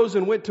Samuel arose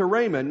and went to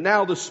Ramah.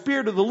 Now the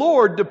Spirit of the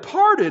Lord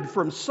departed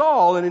from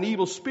Saul, and an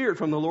evil spirit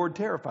from the Lord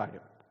terrified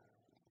him."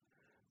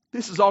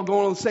 This is all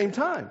going on at the same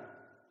time.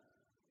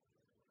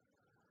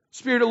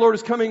 Spirit of the Lord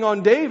is coming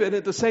on David.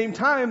 At the same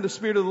time, the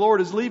Spirit of the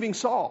Lord is leaving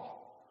Saul.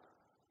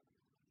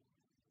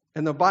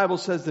 And the Bible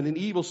says that an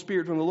evil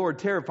spirit from the Lord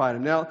terrified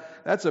him. Now,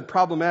 that's a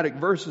problematic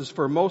verses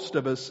for most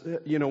of us,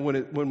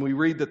 when we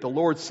read that the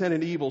Lord sent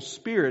an evil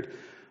spirit.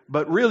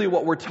 But really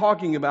what we're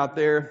talking about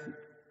there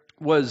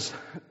was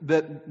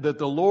that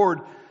the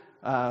Lord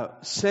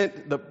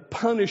sent the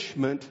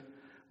punishment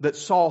that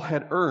Saul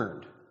had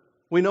earned.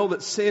 We know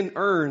that sin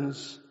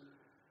earns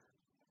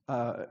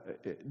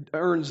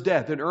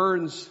death. It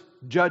earns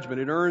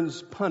judgment. It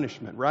earns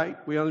punishment, right?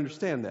 We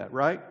understand that,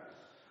 right?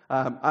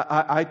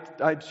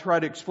 I try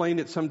to explain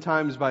it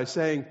sometimes by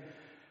saying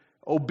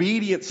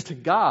obedience to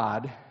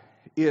God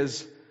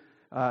is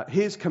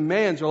His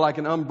commands are like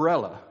an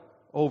umbrella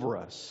over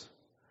us.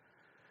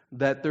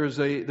 That there's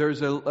a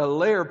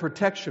layer of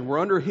protection. We're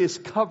under His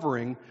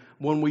covering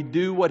when we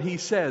do what He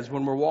says,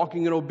 when we're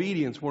walking in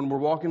obedience, when we're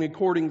walking in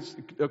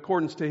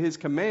accordance to His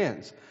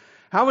commands.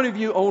 How many of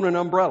you own an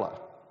umbrella?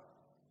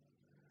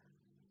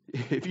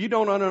 If you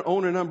don't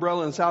own an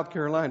umbrella in South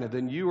Carolina,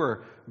 then you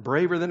are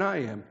braver than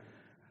I am.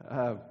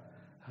 An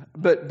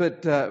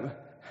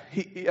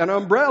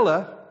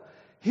umbrella,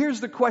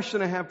 here's the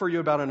question I have for you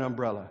about an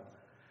umbrella.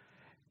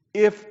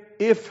 Even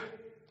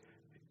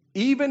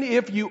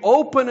if you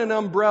open an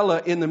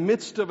umbrella in the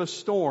midst of a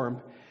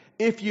storm,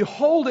 if you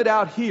hold it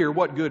out here,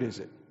 what good is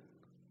it?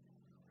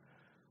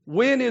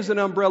 When is an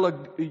umbrella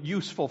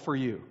useful for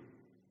you?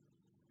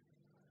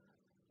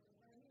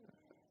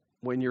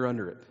 When you're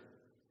under it.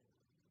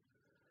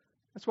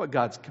 That's what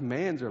God's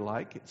commands are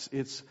like.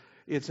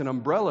 It's an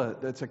umbrella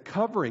that's a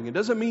covering. It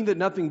doesn't mean that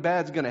nothing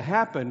bad's going to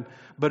happen,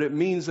 but it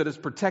means that it's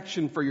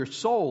protection for your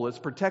soul. It's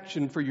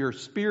protection for your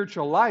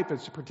spiritual life.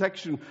 It's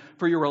protection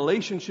for your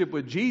relationship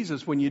with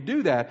Jesus when you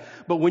do that.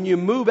 But when you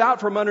move out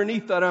from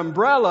underneath that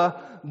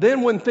umbrella,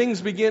 then when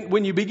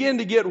you begin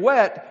to get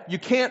wet, you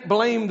can't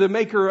blame the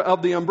maker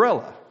of the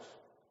umbrella.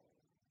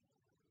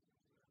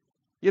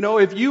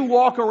 If you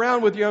walk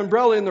around with your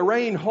umbrella in the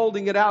rain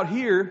holding it out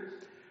here,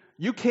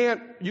 you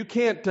can't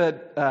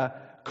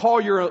call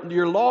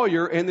your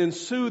lawyer and then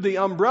sue the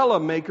umbrella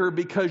maker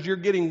because you're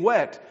getting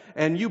wet.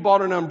 And you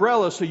bought an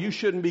umbrella, so you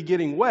shouldn't be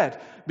getting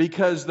wet.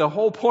 Because the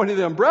whole point of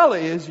the umbrella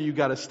is you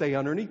got to stay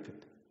underneath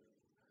it.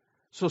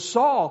 So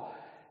Saul,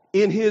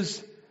 in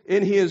his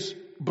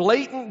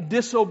blatant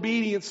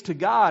disobedience to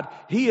God,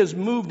 he has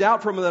moved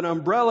out from that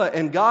umbrella,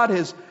 and God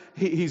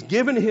He's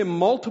given him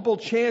multiple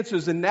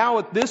chances, and now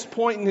at this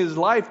point in his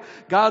life,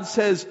 God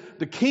says,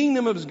 "The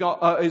kingdom is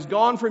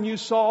gone from you,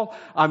 Saul.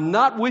 I'm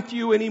not with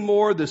you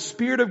anymore." The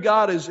Spirit of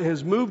God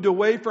has moved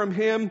away from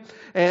him,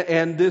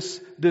 and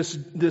this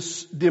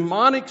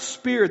demonic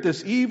spirit,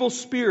 this evil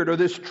spirit, or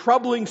this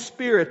troubling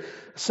spirit,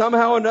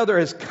 somehow or another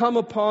has come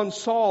upon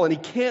Saul, and he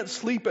can't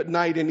sleep at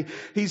night, and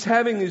he's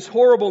having these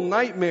horrible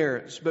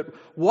nightmares. But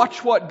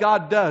watch what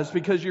God does,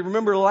 because you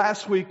remember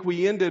last week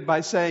we ended by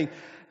saying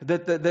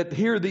that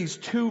here are these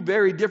two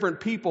very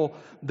different people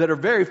that are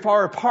very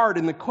far apart,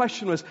 and the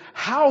question was,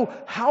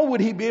 how would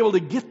he be able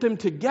to get them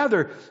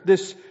together?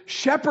 This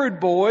shepherd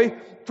boy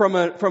from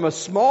a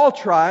small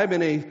tribe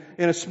in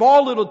a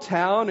small little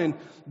town, and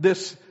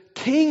this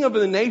king of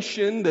the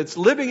nation that's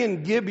living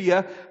in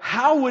Gibeah,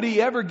 how would he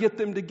ever get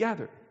them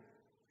together?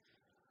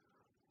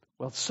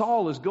 Well,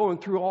 Saul is going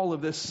through all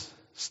of this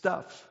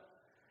stuff,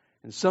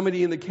 and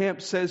somebody in the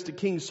camp says to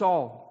King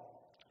Saul,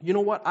 "You know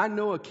what? I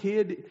know a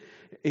kid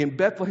in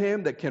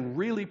Bethlehem that can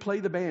really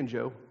play the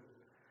banjo,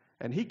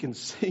 and he can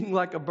sing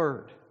like a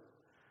bird."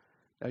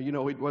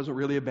 Now, it wasn't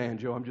really a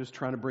banjo. I'm just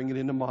trying to bring it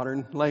into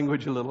modern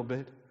language a little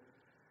bit.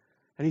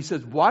 And he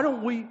says, why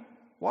don't we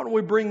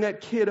bring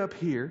that kid up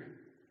here,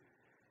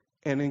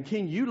 and then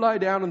King, you lie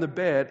down on the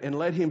bed and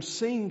let him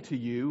sing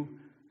you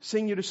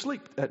to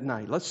sleep at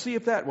night. Let's see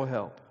if that will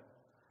help.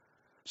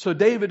 So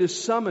David is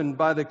summoned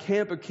by the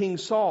camp of King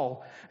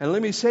Saul. And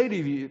let me say to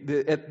you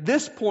that at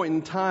this point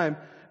in time,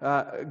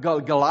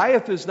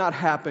 Goliath has not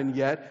happened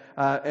yet,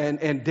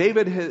 and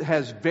David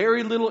has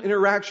very little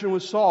interaction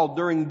with Saul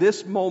during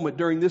this moment,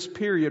 during this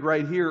period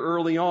right here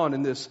early on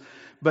in this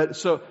But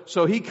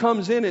so he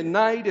comes in at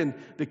night, and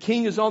the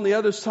king is on the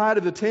other side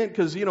of the tent,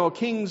 because, a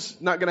king's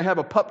not going to have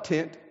a pup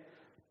tent.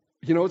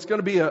 It's going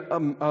to be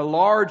a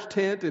large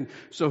tent. And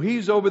so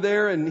he's over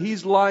there, and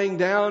he's lying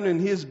down in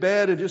his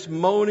bed and just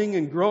moaning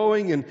and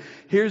groaning. And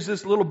here's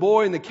this little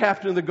boy, and the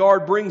captain of the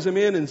guard brings him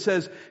in and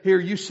says, "Here,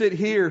 you sit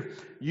here.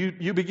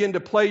 You begin to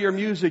play your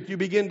music. You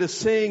begin to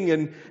sing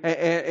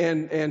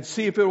and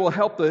see if it will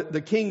help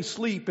the king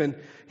sleep." And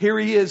here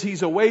he is.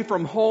 He's away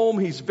from home.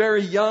 He's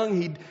very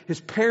young. His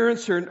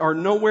parents are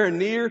nowhere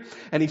near,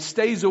 and he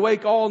stays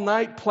awake all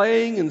night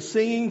playing and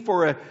singing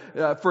for a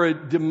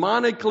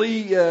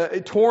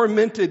demonically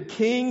tormented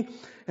king.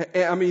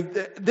 I mean,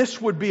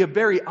 this would be a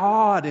very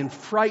odd and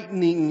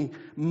frightening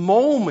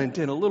moment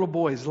in a little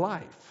boy's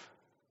life.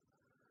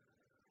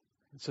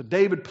 So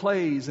David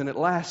plays, and at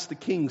last the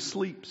king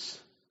sleeps.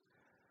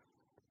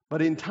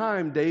 But in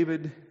time,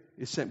 David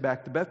is sent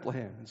back to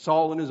Bethlehem. And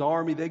Saul and his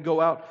army, they go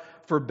out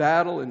for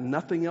battle, and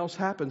nothing else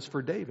happens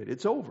for David.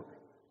 It's over.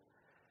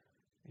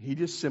 He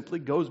just simply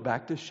goes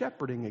back to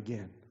shepherding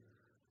again.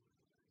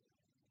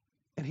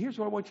 And here's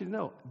what I want you to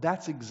know.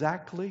 That's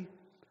exactly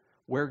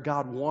where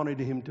God wanted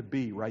him to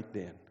be right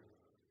then.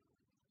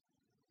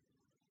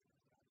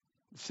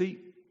 See,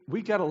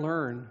 we got to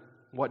learn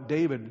what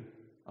David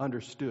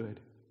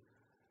understood.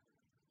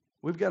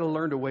 We've got to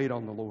learn to wait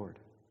on the Lord.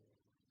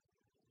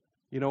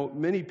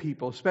 Many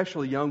people,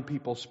 especially young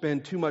people,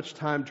 spend too much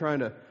time trying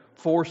to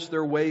force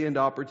their way into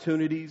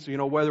opportunities.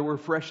 Whether we're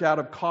fresh out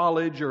of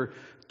college or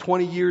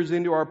 20 years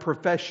into our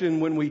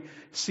profession, when we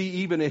see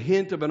even a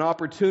hint of an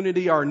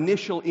opportunity, our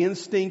initial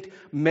instinct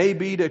may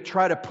be to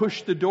try to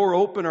push the door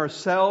open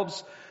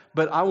ourselves.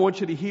 But I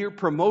want you to hear,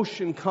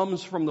 promotion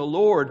comes from the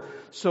Lord.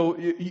 So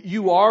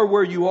you are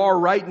where you are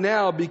right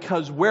now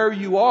because where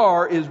you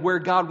are is where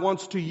God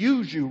wants to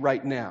use you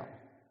right now.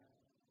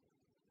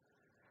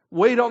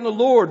 Wait on the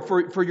Lord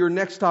for your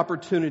next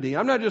opportunity.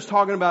 I'm not just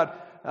talking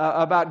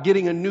about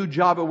getting a new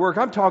job at work.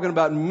 I'm talking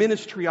about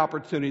ministry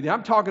opportunity.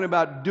 I'm talking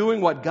about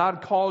doing what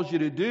God calls you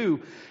to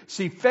do.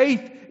 See,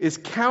 faith is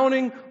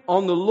counting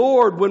on the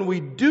Lord when we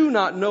do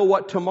not know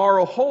what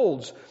tomorrow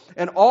holds.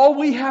 And all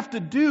we have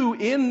to do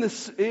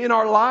in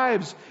our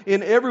lives,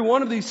 in every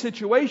one of these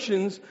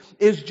situations,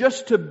 is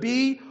just to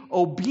be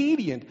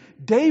obedient.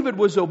 David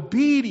was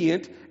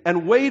obedient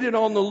and waited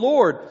on the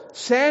Lord.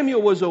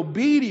 Samuel was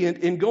obedient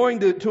in going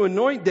to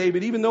anoint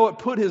David, even though it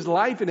put his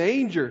life in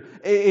danger.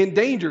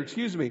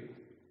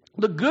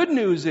 The good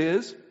news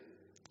is,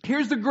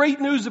 here's the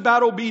great news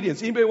about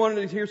obedience. Anybody want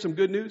to hear some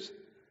good news?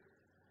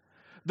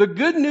 The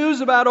good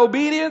news about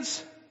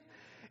obedience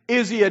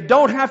is you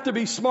don't have to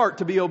be smart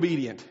to be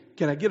obedient.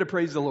 Can I get a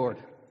praise the Lord?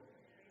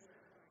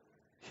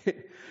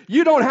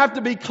 You don't have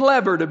to be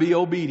clever to be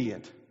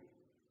obedient.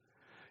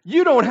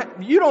 You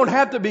don't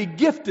have to be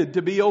gifted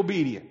to be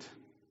obedient.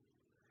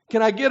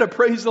 Can I get a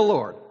praise the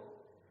Lord?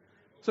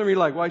 Some of you are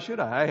like, why should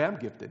I? I am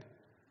gifted.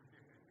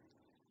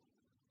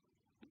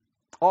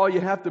 All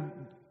you have to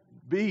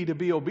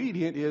be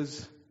obedient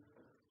is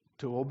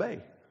to obey.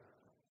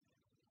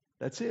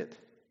 That's it.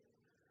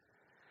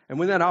 And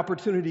when that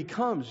opportunity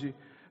comes,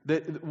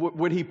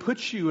 when He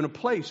puts you in a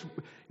place,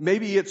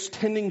 maybe it's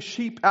tending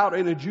sheep out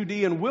in a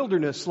Judean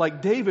wilderness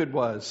like David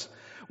was.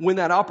 When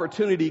that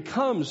opportunity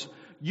comes,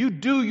 you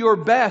do your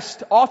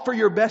best, offer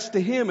your best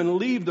to Him, and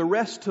leave the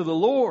rest to the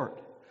Lord.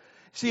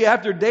 See,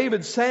 after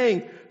David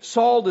sang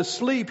Saul to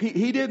sleep,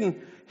 he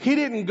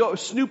didn't go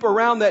snoop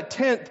around that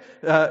tent,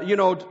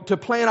 to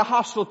plan a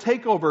hostile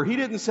takeover. He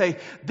didn't say,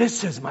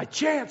 this is my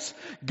chance.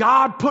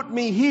 God put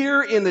me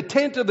here in the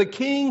tent of the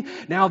king.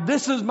 Now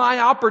this is my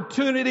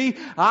opportunity.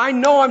 I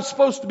know I'm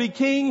supposed to be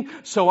king,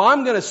 so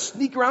I'm going to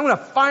sneak around. I'm going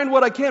to find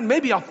what I can.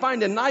 Maybe I'll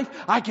find a knife.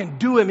 I can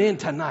do him in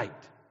tonight,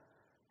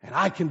 and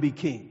I can be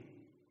king.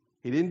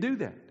 He didn't do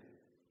that.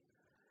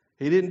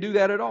 He didn't do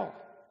that at all.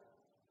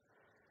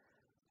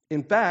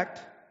 In fact,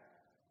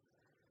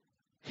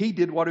 he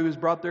did what he was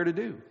brought there to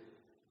do.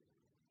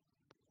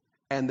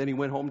 And then he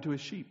went home to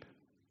his sheep.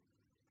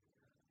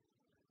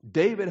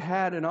 David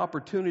had an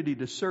opportunity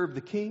to serve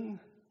the king,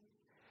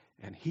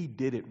 and he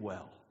did it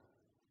well.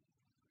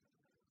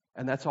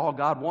 And that's all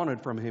God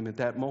wanted from him at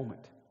that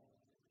moment.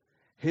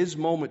 His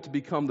moment to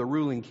become the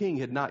ruling king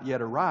had not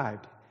yet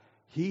arrived.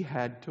 He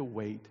had to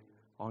wait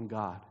on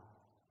God.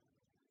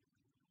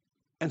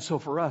 And so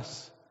for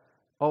us,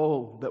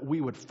 that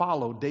we would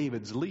follow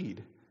David's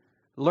lead.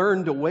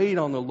 Learn to wait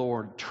on the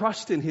Lord.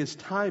 Trust in His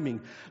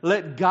timing.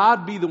 Let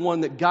God be the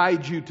one that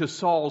guides you to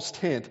Saul's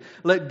tent.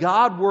 Let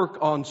God work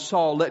on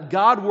Saul. Let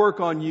God work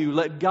on you.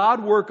 Let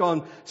God work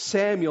on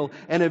Samuel.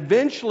 And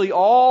eventually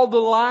all the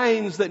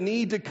lines that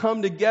need to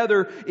come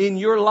together in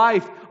your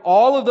life,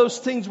 all of those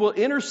things will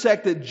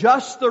intersect at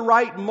just the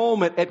right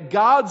moment, at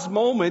God's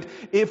moment,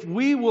 if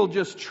we will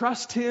just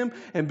trust Him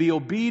and be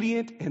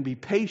obedient and be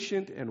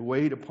patient and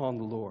wait upon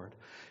the Lord.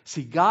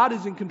 See, God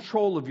is in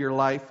control of your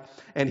life,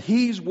 and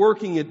He's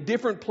working at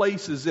different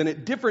places and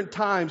at different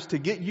times to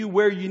get you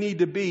where you need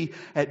to be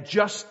at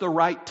just the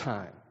right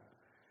time.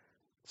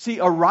 See,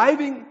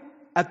 arriving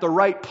at the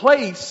right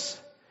place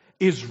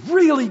is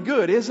really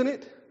good, isn't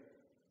it?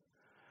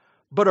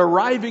 But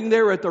arriving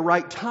there at the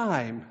right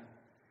time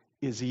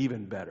is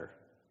even better.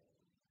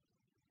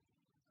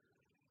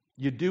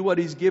 You do what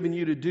He's given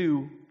you to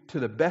do to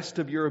the best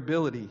of your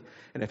ability.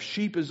 And if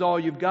sheep is all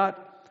you've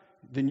got,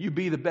 then you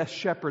be the best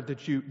shepherd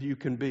that you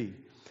can be.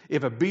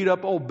 If a beat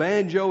up old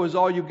banjo is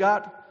all you've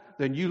got,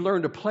 then you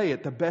learn to play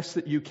it the best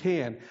that you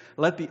can.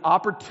 Let the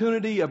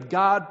opportunity of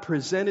God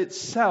present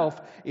itself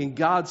in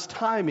God's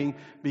timing,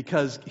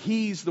 because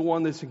He's the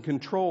one that's in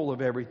control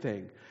of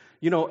everything.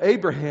 You know,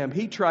 Abraham,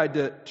 he tried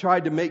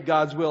to make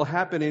God's will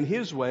happen in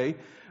his way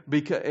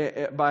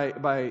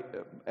by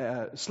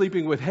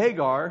sleeping with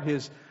Hagar,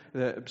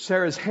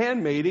 Sarah's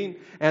handmaiden,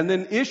 and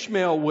then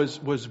Ishmael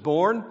was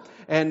born,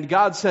 and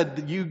God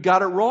said, "You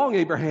got it wrong,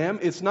 Abraham.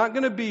 It's not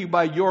going to be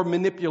by your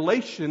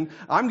manipulation.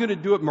 I'm going to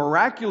do it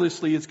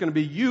miraculously. It's going to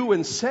be you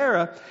and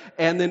Sarah."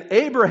 And then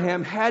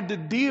Abraham had to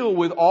deal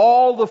with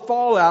all the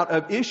fallout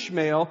of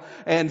Ishmael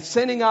and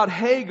sending out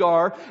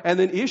Hagar, and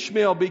then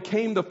Ishmael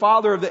became the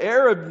father of the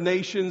Arab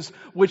nations,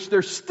 which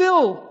they're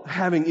still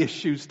having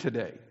issues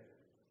today.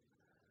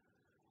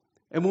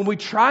 And when we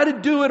try to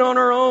do it on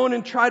our own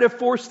and try to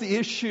force the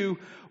issue,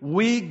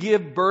 we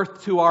give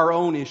birth to our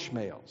own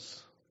Ishmaels.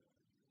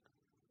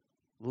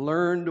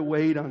 Learn to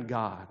wait on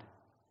God.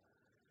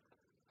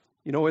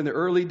 You know, in the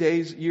early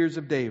years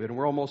of David, and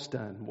we're almost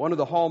done, one of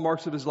the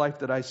hallmarks of his life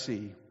that I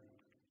see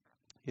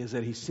is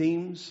that he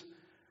seems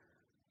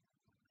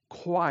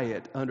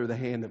quiet under the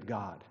hand of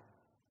God.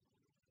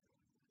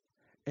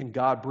 And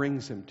God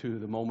brings him to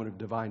the moment of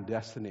divine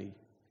destiny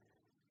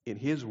in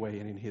His way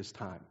and in His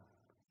time.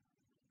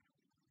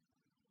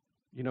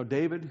 You know,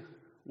 David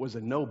was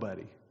a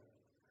nobody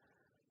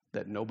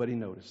that nobody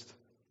noticed.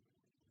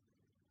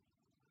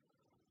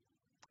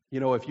 You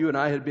know, if you and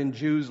I had been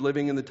Jews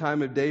living in the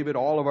time of David,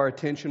 all of our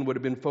attention would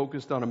have been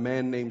focused on a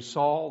man named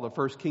Saul, the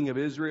first king of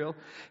Israel.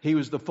 He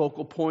was the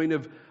focal point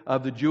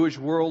of the Jewish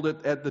world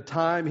at the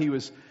time. He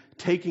was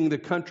taking the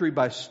country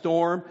by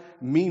storm.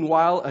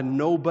 Meanwhile, a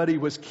nobody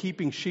was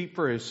keeping sheep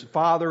for his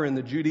father in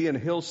the Judean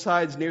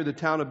hillsides near the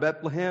town of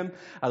Bethlehem.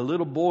 A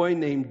little boy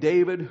named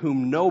David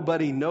whom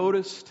nobody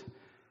noticed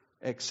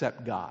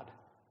except God.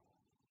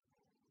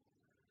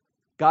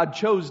 God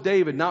chose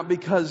David not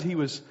because he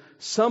was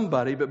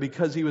somebody, but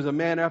because he was a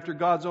man after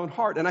God's own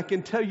heart. And I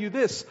can tell you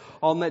this,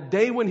 on that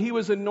day when he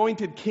was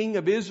anointed king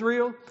of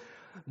Israel,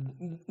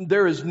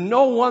 there is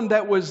no one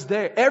that was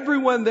there.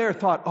 Everyone there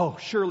thought, "Oh,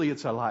 surely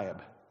it's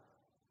Eliab."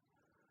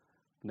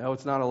 No,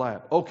 it's not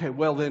Eliab. Okay,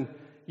 well then,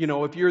 you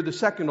know, if you're the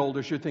second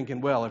oldest, you're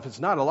thinking, well, if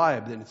it's not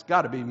Eliab, then it's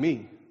got to be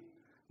me.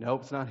 No,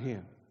 it's not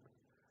him.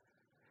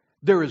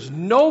 There is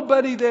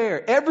nobody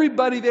there.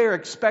 Everybody there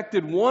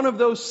expected one of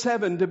those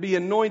 7 to be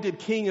anointed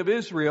king of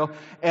Israel,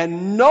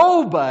 and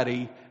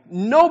nobody,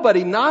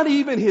 not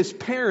even his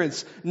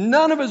parents,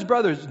 none of his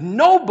brothers,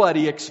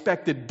 nobody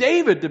expected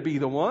David to be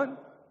the one.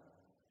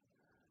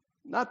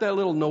 Not that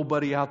little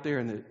nobody out there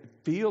in the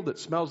field that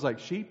smells like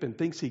sheep and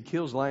thinks he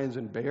kills lions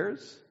and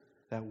bears.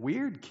 That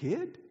weird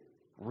kid?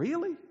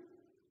 Really?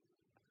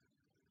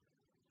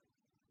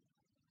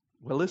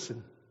 Well,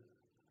 listen.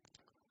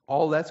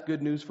 All that's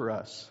good news for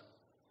us.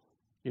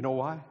 You know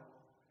why?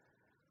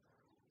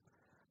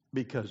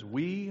 Because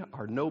we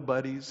are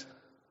nobodies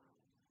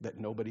that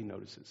nobody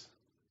notices.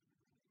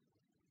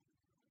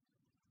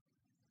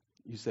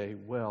 You say,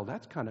 well,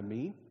 that's kind of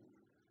mean.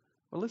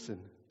 Well, listen,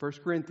 1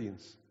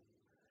 Corinthians.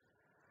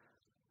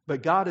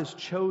 But God has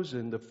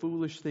chosen the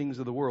foolish things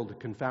of the world to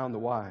confound the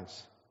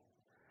wise.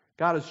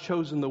 God has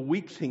chosen the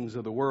weak things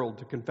of the world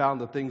to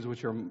confound the things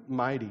which are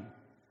mighty.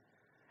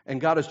 And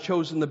God has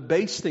chosen the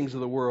base things of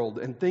the world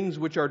and things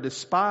which are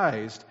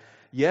despised.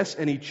 Yes,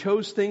 and He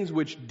chose things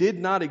which did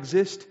not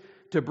exist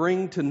to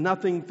bring to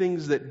nothing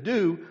things that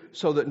do,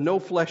 so that no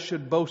flesh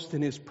should boast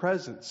in His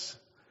presence.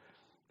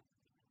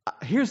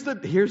 Here's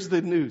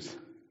the news.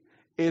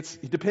 It's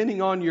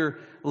depending on your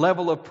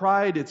level of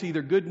pride, it's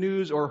either good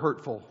news or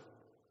hurtful.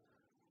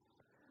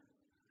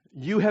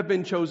 You have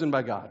been chosen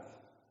by God.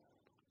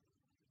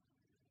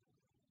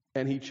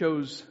 And He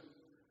chose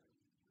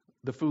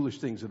the foolish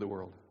things of the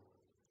world.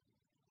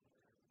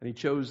 And He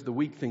chose the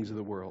weak things of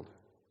the world.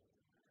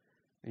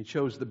 And He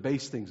chose the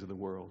base things of the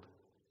world.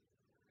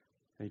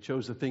 And He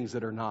chose the things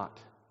that are not,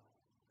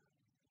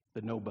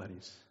 the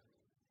nobodies.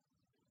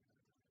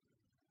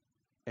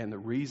 And the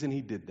reason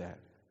He did that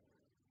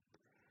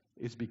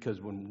is because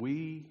when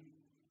we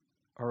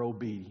are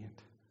obedient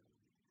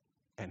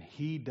and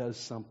He does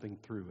something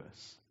through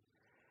us,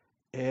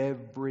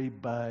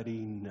 everybody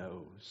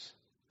knows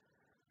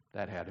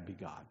that had to be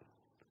God.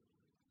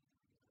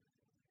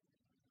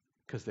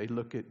 Because they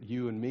look at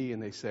you and me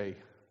and they say,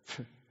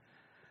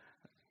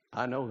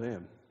 I know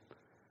them.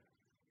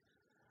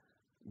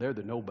 They're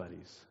the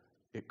nobodies.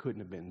 It couldn't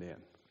have been them.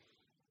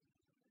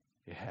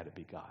 It had to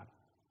be God.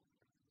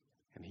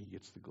 And He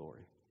gets the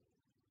glory.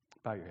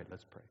 Bow your head,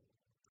 let's pray.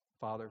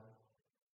 Father,